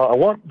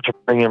to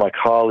bring in my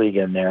colleague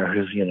in there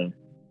who's going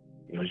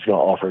to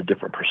offer a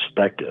different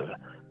perspective,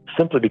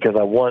 simply because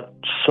I want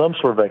some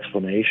sort of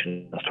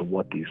explanation as to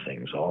what these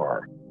things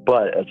are.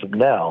 But as of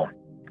now,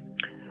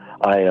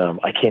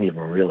 I can't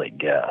even really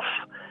guess.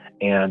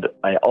 And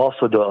I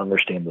also don't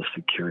understand the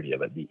security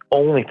of it. The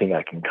only thing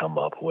I can come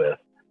up with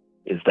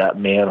is that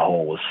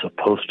manhole was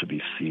supposed to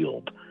be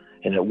sealed.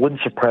 And it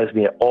wouldn't surprise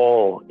me at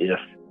all if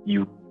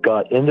you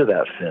got into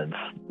that fence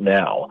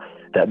now,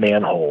 that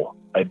manhole,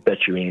 I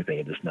bet you anything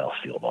it is now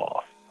sealed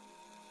off.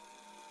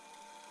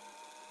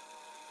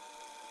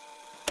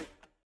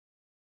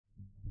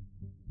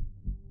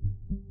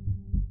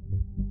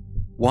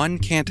 One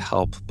can't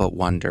help but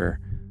wonder,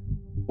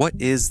 what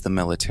is the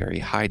military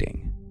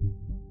hiding?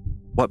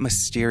 What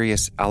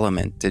mysterious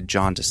element did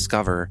John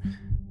discover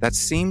that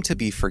seemed to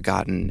be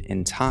forgotten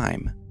in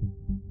time?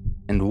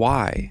 And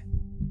why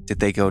did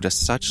they go to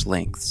such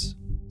lengths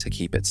to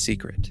keep it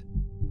secret?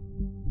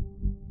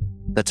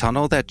 The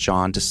tunnel that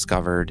John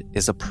discovered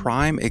is a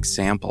prime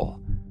example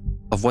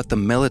of what the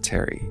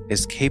military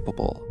is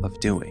capable of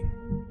doing.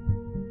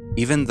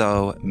 Even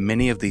though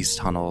many of these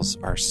tunnels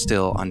are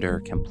still under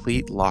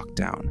complete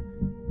lockdown,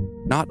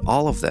 not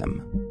all of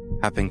them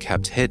have been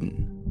kept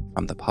hidden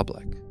from the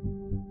public.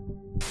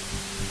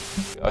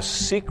 A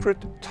secret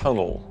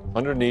tunnel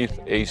underneath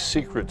a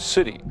secret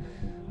city.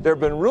 There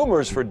have been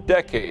rumors for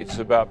decades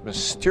about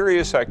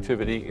mysterious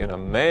activity in a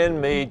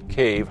man-made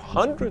cave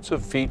hundreds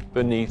of feet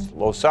beneath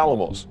Los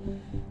Alamos.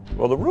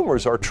 Well, the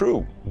rumors are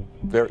true.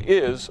 There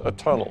is a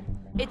tunnel.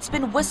 It's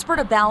been whispered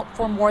about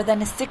for more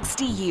than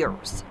 60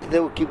 years. They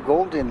would keep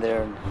gold in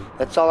there.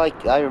 That's all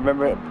I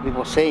remember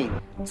people saying.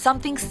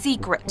 Something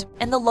secret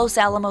in the Los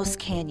Alamos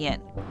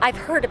Canyon. I've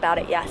heard about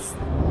it, yes,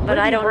 but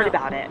I don't know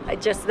about it.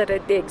 Just that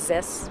it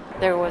exists.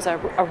 There was a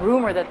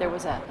rumor that there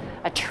was a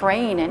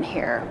train in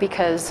here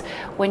because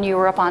when you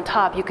were up on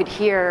top, you could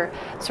hear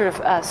sort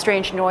of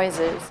strange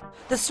noises.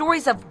 The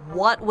stories of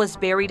what was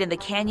buried in the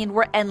canyon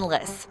were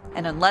endless.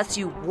 And unless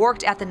you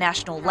worked at the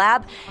National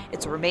Lab,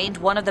 it's remained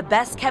one of the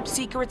best-kept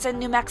secrets in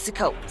New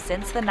Mexico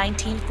since the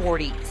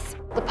 1940s.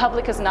 The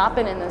public has not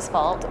been in this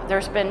vault.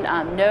 There's been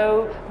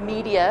no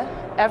media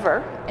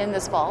ever in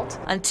this vault.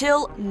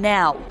 Until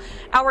now.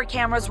 Our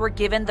cameras were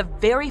given the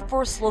very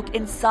first look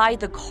inside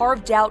the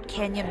carved-out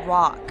canyon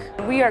rock.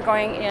 We are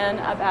going in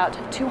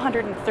about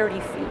 230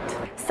 feet.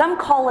 Some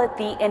call it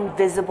the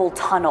invisible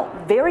tunnel.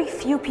 Very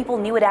few people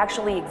knew it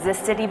actually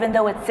existed, even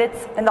though it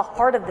sits in the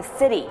heart of the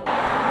city.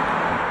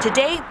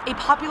 Today, a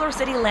popular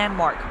city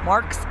landmark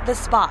marks the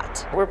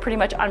spot. We're pretty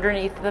much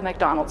underneath the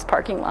McDonald's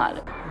parking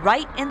lot.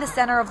 Right in the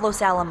center of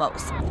Los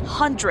Alamos,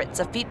 hundreds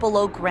of feet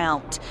below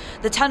ground.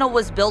 The tunnel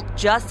was built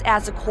just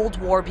as the Cold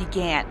War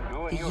began.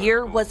 The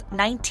year was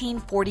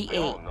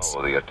 1948.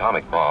 The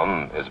atomic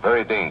bomb is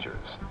very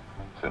dangerous.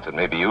 Since it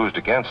may be used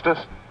against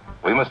us,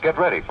 we must get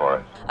ready for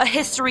it. A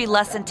history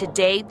lesson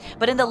today,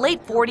 but in the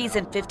late 40s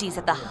and 50s,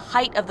 at the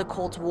height of the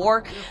Cold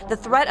War, the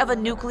threat of a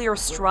nuclear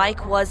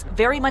strike was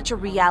very much a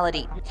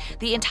reality.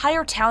 The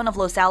entire town of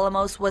Los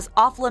Alamos was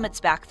off limits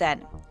back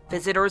then.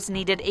 Visitors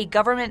needed a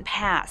government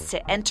pass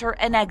to enter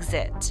and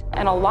exit.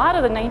 And a lot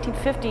of the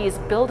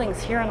 1950s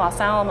buildings here in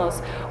Los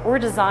Alamos were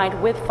designed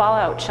with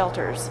fallout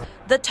shelters.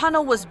 The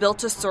tunnel was built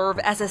to serve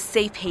as a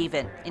safe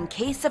haven in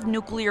case of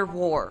nuclear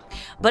war.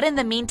 But in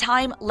the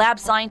meantime, lab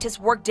scientists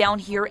worked down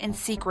here in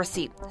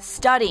secrecy,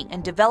 studying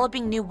and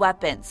developing new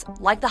weapons,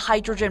 like the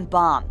hydrogen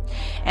bomb.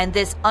 And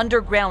this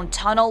underground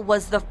tunnel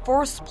was the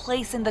first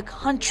place in the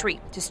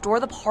country to store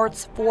the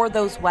parts for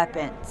those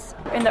weapons.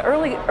 In the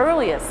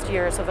earliest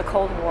years of the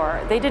Cold War,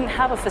 they didn't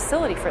have a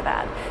facility for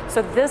that.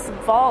 So this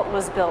vault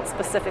was built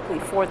specifically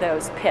for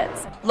those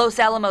pits. Los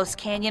Alamos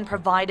Canyon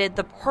provided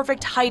the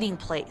perfect hiding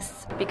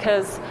place.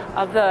 Because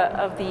of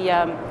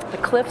the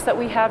cliffs that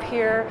we have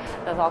here,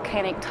 the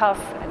volcanic tuff,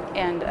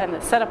 and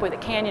the setup with the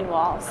canyon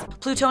walls.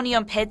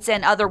 Plutonium pits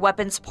and other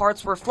weapons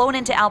parts were flown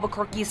into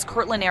Albuquerque's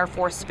Kirtland Air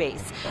Force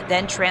Base,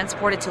 then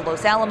transported to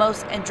Los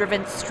Alamos and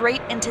driven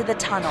straight into the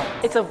tunnel.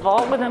 It's a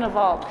vault within a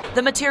vault.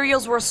 The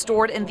materials were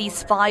stored in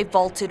these 5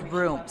 vaulted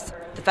rooms.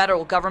 The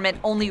federal government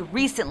only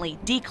recently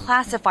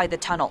declassified the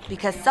tunnel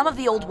because some of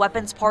the old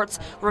weapons parts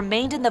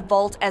remained in the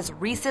vault as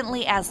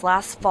recently as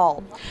last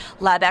fall.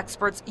 Lab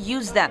experts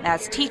used them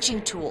as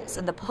teaching tools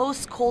in the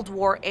post-Cold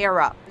War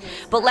era.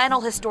 But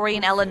Lanel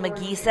historian Ellen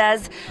McGee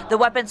says the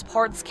weapons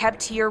parts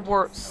kept here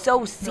were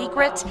so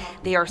secret,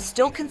 they are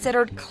still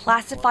considered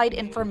classified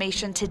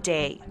information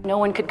today. No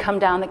one could come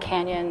down the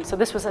canyon, so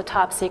this was a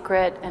top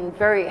secret and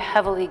very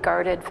heavily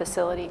guarded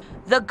facility.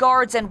 The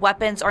guards and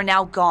weapons are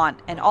now gone,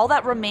 and all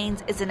that remains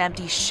is an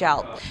empty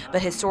shell.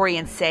 But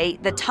historians say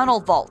the tunnel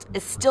vault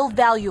is still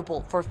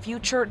valuable for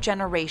future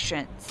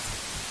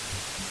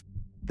generations.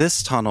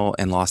 This tunnel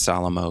in Los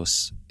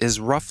Alamos is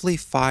roughly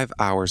 5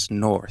 hours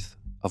north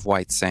of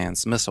White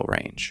Sands Missile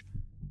Range.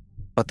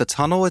 But the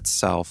tunnel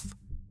itself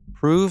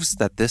proves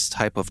that this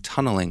type of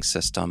tunneling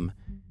system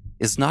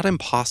is not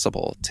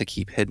impossible to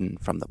keep hidden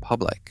from the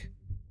public,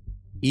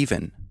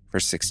 even for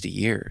 60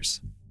 years.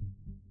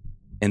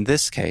 In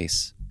this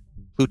case,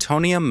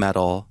 plutonium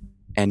metal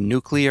and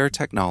nuclear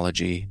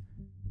technology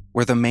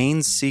were the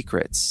main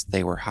secrets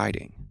they were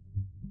hiding.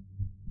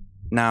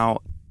 Now,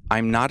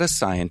 I'm not a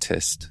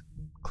scientist,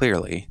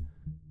 clearly,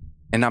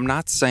 and I'm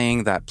not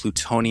saying that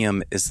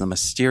plutonium is the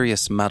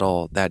mysterious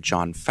metal that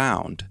John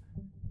found,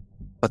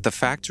 but the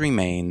fact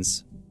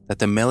remains that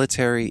the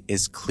military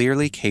is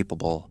clearly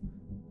capable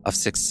of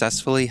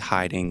successfully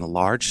hiding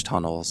large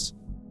tunnels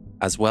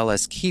as well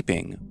as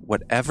keeping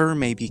whatever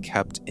may be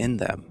kept in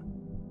them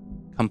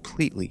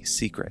completely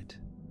secret.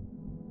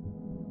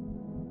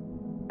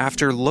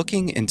 After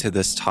looking into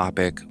this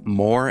topic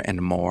more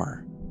and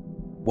more,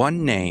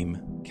 one name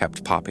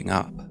kept popping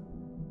up.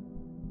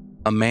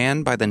 A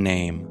man by the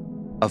name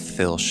of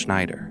Phil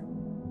Schneider.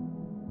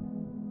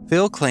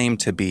 Phil claimed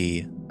to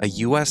be a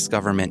U.S.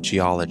 government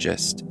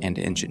geologist and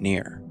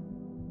engineer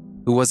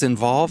who was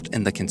involved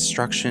in the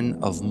construction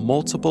of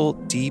multiple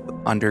deep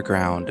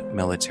underground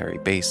military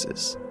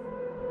bases.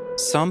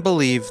 Some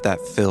believe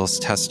that Phil's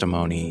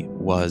testimony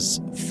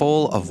was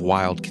full of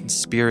wild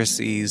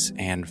conspiracies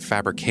and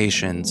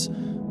fabrications,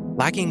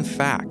 lacking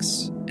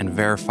facts and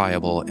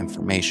verifiable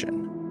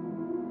information.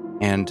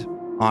 And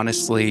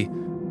honestly,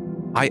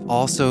 I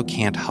also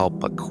can't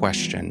help but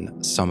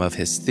question some of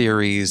his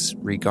theories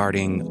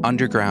regarding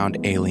underground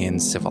alien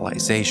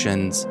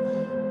civilizations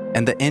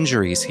and the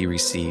injuries he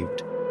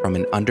received from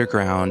an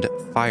underground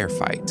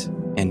firefight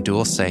in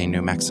Dulce,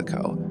 New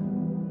Mexico.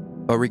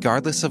 But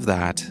regardless of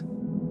that,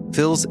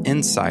 Phil's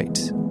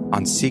insight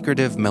on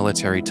secretive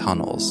military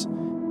tunnels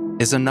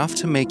is enough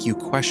to make you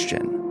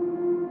question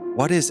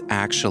what is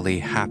actually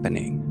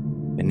happening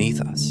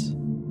beneath us.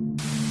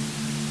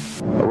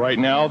 Right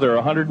now, there are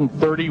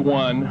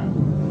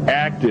 131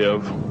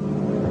 active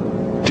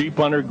deep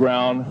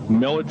underground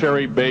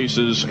military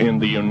bases in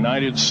the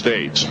United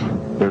States.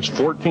 There's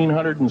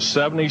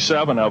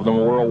 1,477 of them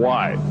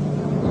worldwide.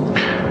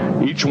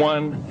 Each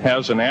one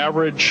has an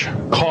average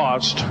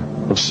cost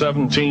of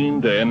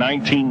 $17 to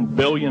 $19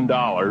 billion.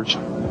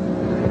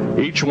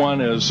 Each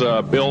one is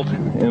built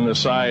in the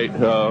site.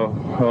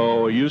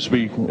 It used to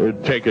be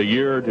it'd take a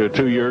year to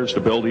 2 years to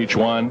build each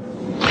one,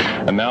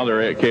 and now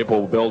they're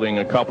capable of building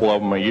a couple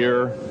of them a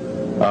year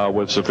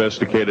with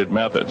sophisticated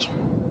methods.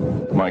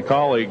 My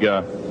colleague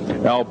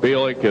Al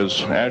Bielik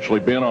has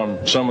actually been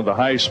on some of the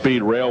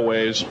high-speed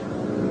railways,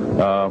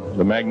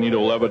 the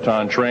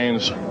magneto-leviton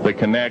trains that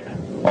connect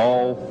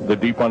all the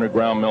deep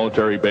underground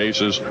military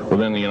bases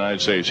within the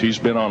United States. He's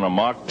been on a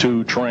Mach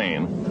 2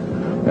 train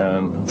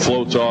and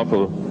floats off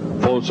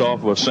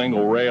of a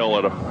single rail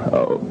at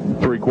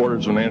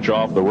 3/4 of an inch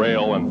off the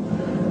rail, and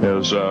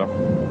is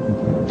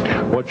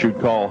what you'd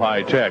call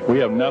high tech. We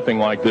have nothing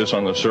like this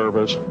on the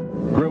surface.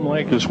 Groom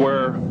Lake is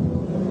where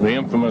the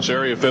infamous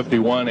Area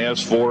 51,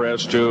 S4,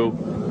 S2,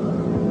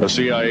 a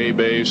CIA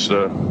base.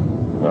 It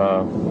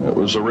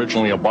was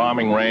originally a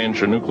bombing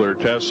range, a nuclear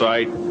test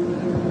site.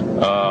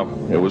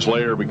 It was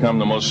later become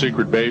the most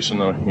secret base in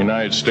the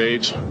United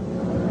States.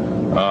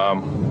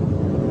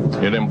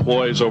 It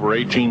employs over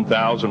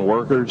 18,000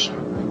 workers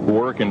who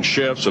work in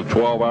shifts of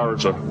 12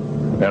 hours at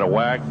a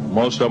whack.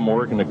 Most of them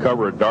work in the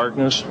cover of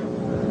darkness,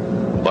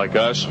 like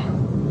us.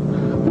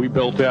 We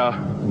built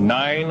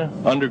 9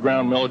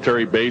 underground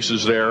military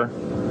bases there,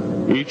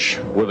 each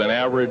with an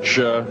average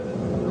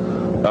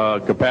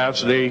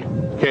capacity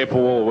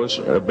capable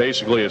of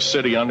basically a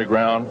city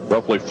underground,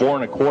 roughly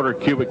 4.25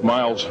 cubic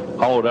miles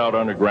hollowed out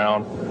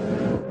underground.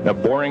 Now,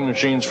 boring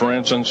machines, for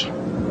instance,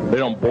 they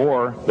don't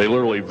bore, they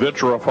literally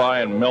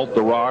vitrify and melt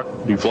the rock,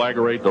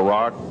 deflagrate the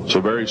rock. It's a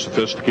very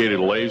sophisticated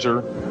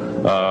laser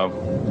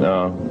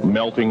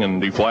melting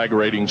and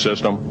deflagrating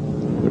system.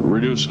 It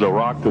reduces the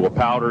rock to a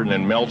powder and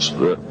then melts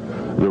the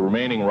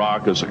remaining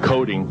rock as a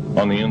coating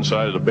on the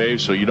inside of the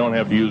base, so you don't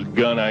have to use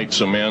gunite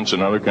cements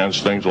and other kinds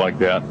of things like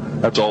that.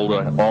 That's all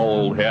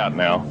old hat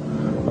now.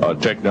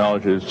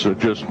 Technology is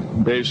just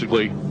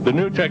basically the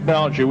new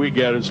technology we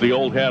get is the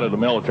old hat of the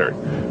military.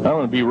 I'm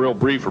going to be real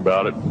brief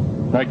about it.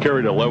 I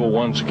carried a level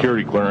 1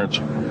 security clearance,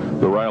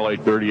 the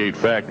Rhyolite 38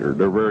 Factor.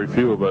 There are very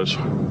few of us.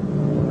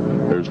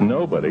 There's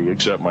nobody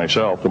except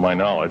myself, to my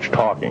knowledge,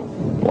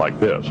 talking like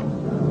this.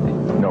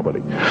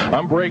 Nobody.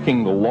 I'm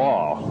breaking the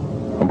law.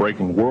 I'm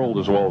breaking world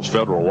as well as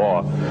federal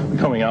law,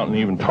 coming out and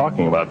even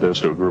talking about this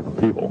to a group of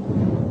people.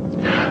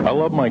 I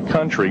love my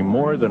country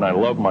more than I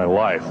love my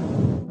life.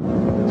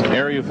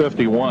 Area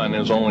 51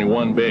 is only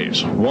one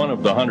base, one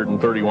of the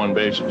 131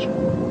 bases.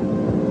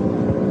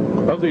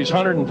 Of these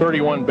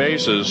 131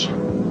 bases,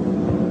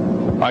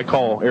 I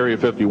call Area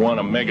 51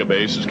 a mega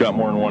base. It's got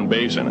more than one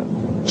base in it.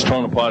 It's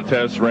Tonopah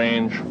Test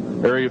Range,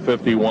 Area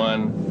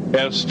 51,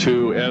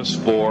 S2,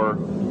 S4,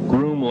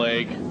 Groom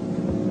Lake,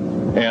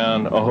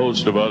 and a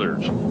host of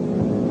others.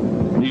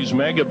 These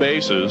mega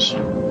bases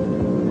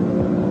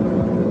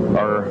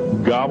are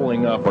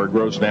gobbling up our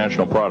gross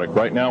national product.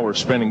 Right now we're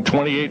spending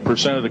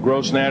 28% of the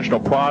gross national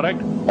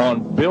product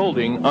on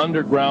building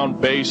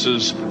underground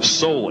bases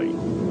solely.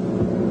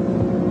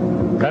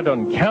 That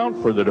doesn't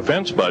count for the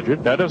defense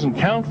budget. That doesn't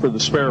count for the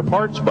spare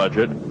parts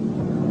budget. It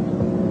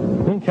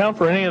doesn't count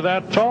for any of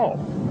that at all.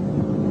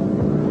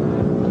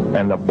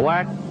 And the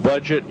black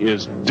budget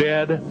is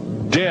dead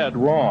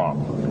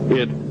wrong.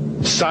 It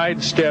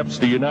sidesteps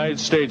the United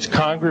States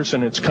Congress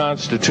and its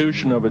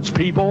Constitution of its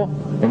people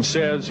and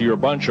says you're a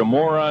bunch of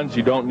morons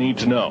you don't need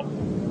to know.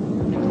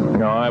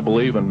 Now, I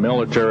believe in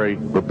military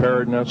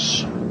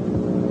preparedness.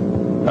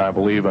 I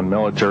believe in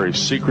military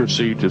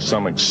secrecy to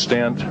some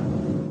extent.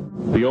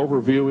 The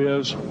overview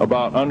is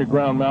about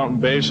underground mountain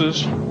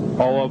bases.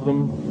 All of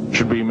them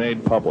should be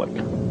made public.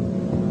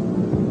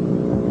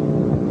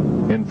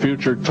 In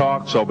future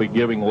talks, I'll be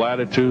giving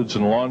latitudes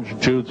and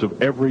longitudes of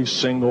every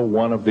single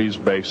one of these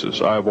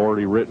bases. I've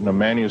already written a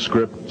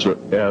manuscript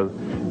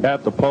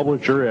at the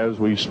publisher as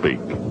we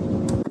speak.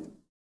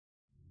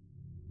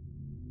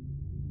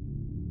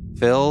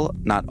 Phil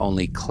not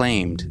only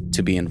claimed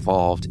to be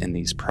involved in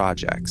these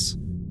projects,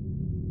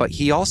 but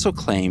he also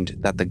claimed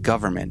that the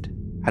government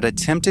had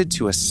attempted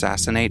to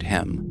assassinate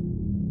him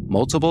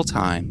multiple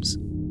times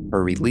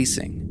for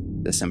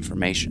releasing this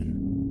information.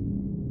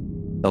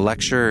 The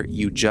lecture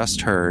you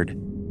just heard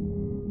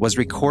was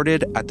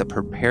recorded at the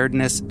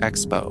Preparedness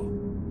Expo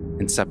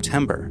in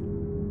September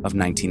of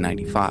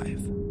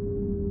 1995.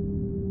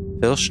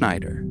 Phil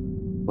Schneider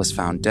was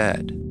found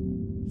dead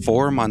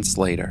 4 months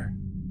later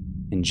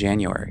in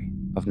January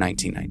of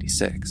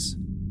 1996.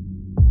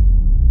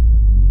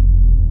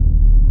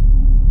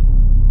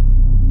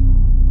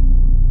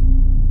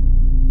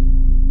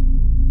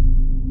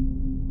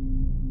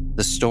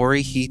 The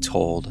story he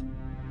told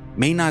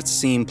may not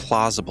seem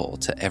plausible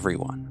to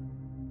everyone,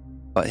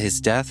 but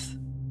his death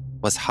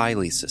was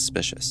highly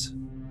suspicious.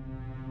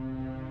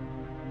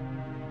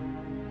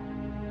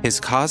 His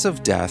cause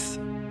of death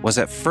was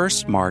at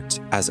first marked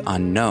as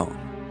unknown,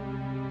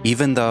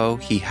 even though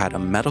he had a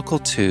medical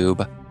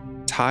tube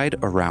tied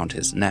around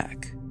his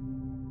neck.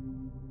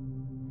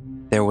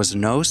 There was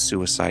no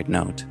suicide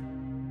note,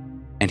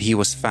 and he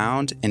was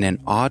found in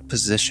an odd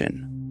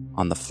position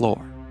on the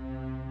floor.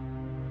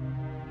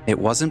 It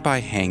wasn't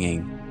by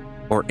hanging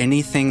or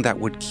anything that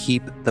would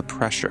keep the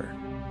pressure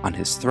on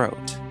his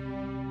throat.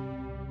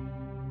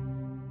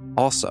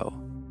 Also,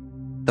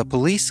 the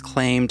police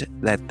claimed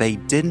that they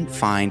didn't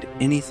find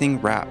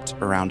anything wrapped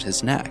around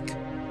his neck,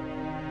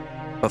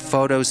 but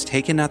photos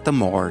taken at the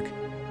morgue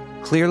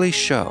clearly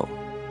show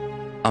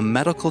a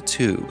medical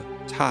tube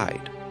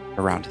tied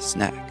around his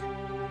neck.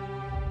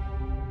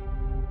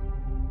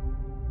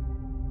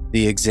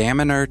 The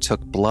examiner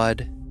took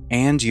blood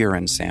and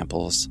urine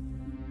samples,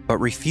 but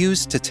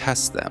refused to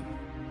test them,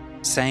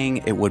 saying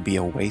it would be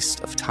a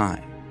waste of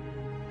time.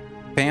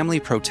 Family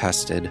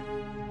protested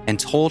and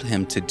told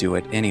him to do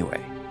it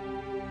anyway.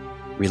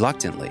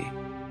 Reluctantly,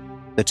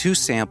 the 2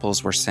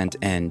 samples were sent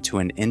in to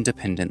an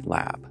independent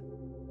lab.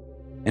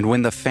 And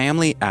when the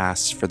family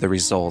asked for the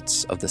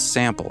results of the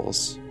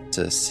samples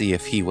to see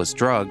if he was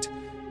drugged,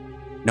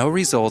 no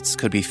results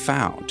could be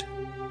found,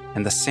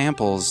 and the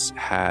samples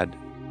had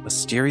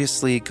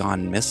mysteriously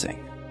gone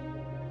missing.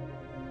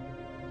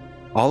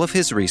 All of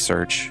his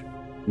research,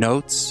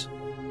 notes,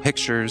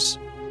 pictures,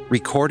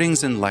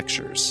 recordings, and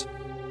lectures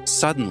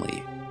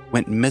suddenly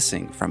went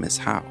missing from his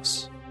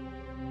house.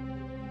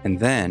 And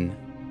then,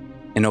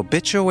 an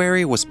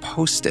obituary was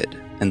posted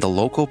in the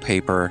local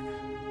paper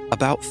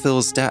about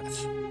Phil's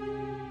death,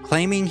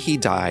 claiming he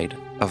died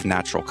of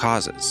natural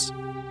causes.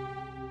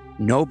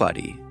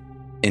 Nobody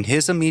in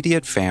his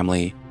immediate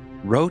family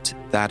wrote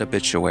that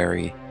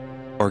obituary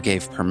or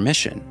gave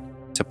permission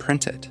to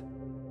print it.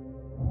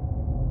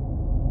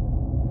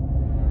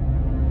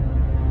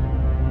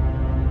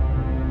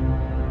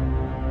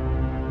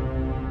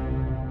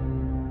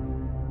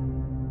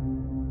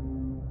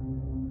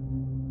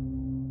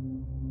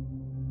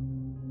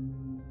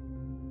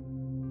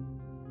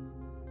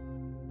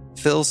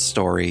 Phil's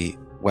story,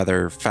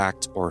 whether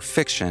fact or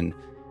fiction,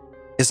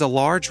 is a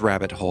large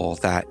rabbit hole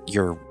that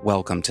you're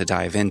welcome to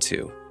dive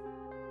into.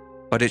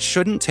 But it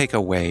shouldn't take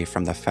away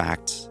from the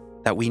fact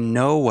that we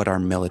know what our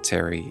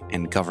military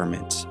and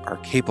government are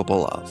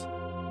capable of.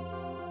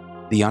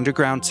 The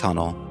underground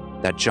tunnel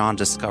that John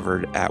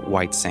discovered at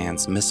White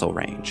Sands Missile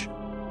Range,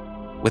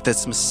 with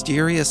its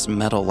mysterious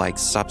metal-like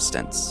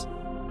substance,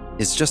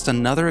 is just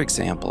another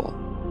example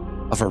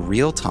of a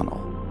real tunnel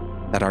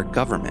that our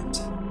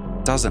government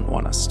doesn't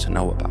want us to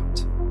know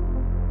about.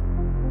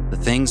 The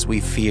things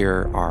we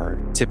fear are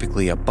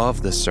typically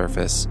above the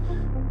surface,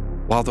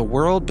 while the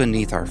world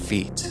beneath our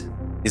feet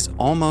is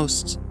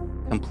almost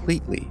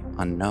completely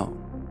unknown.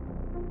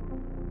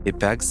 It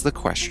begs the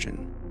question,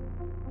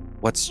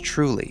 what's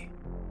truly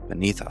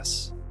beneath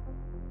us?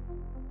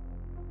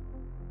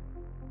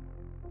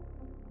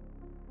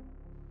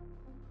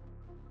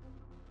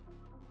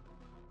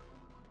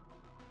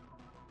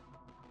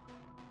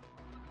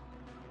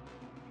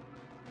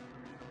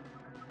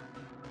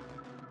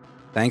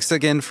 Thanks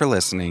again for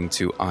listening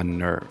to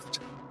Unnerved.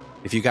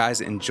 If you guys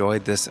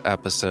enjoyed this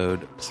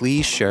episode,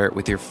 please share it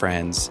with your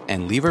friends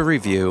and leave a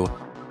review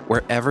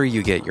wherever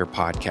you get your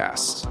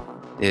podcasts.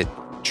 It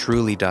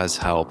truly does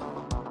help,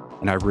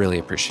 and I really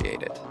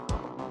appreciate it.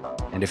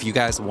 And if you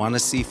guys want to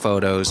see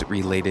photos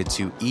related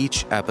to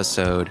each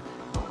episode,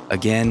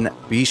 again,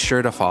 be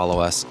sure to follow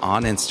us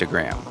on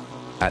Instagram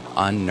at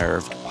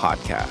Unnerved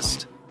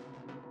Podcast.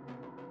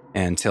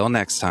 Until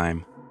next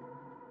time,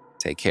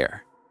 take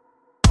care.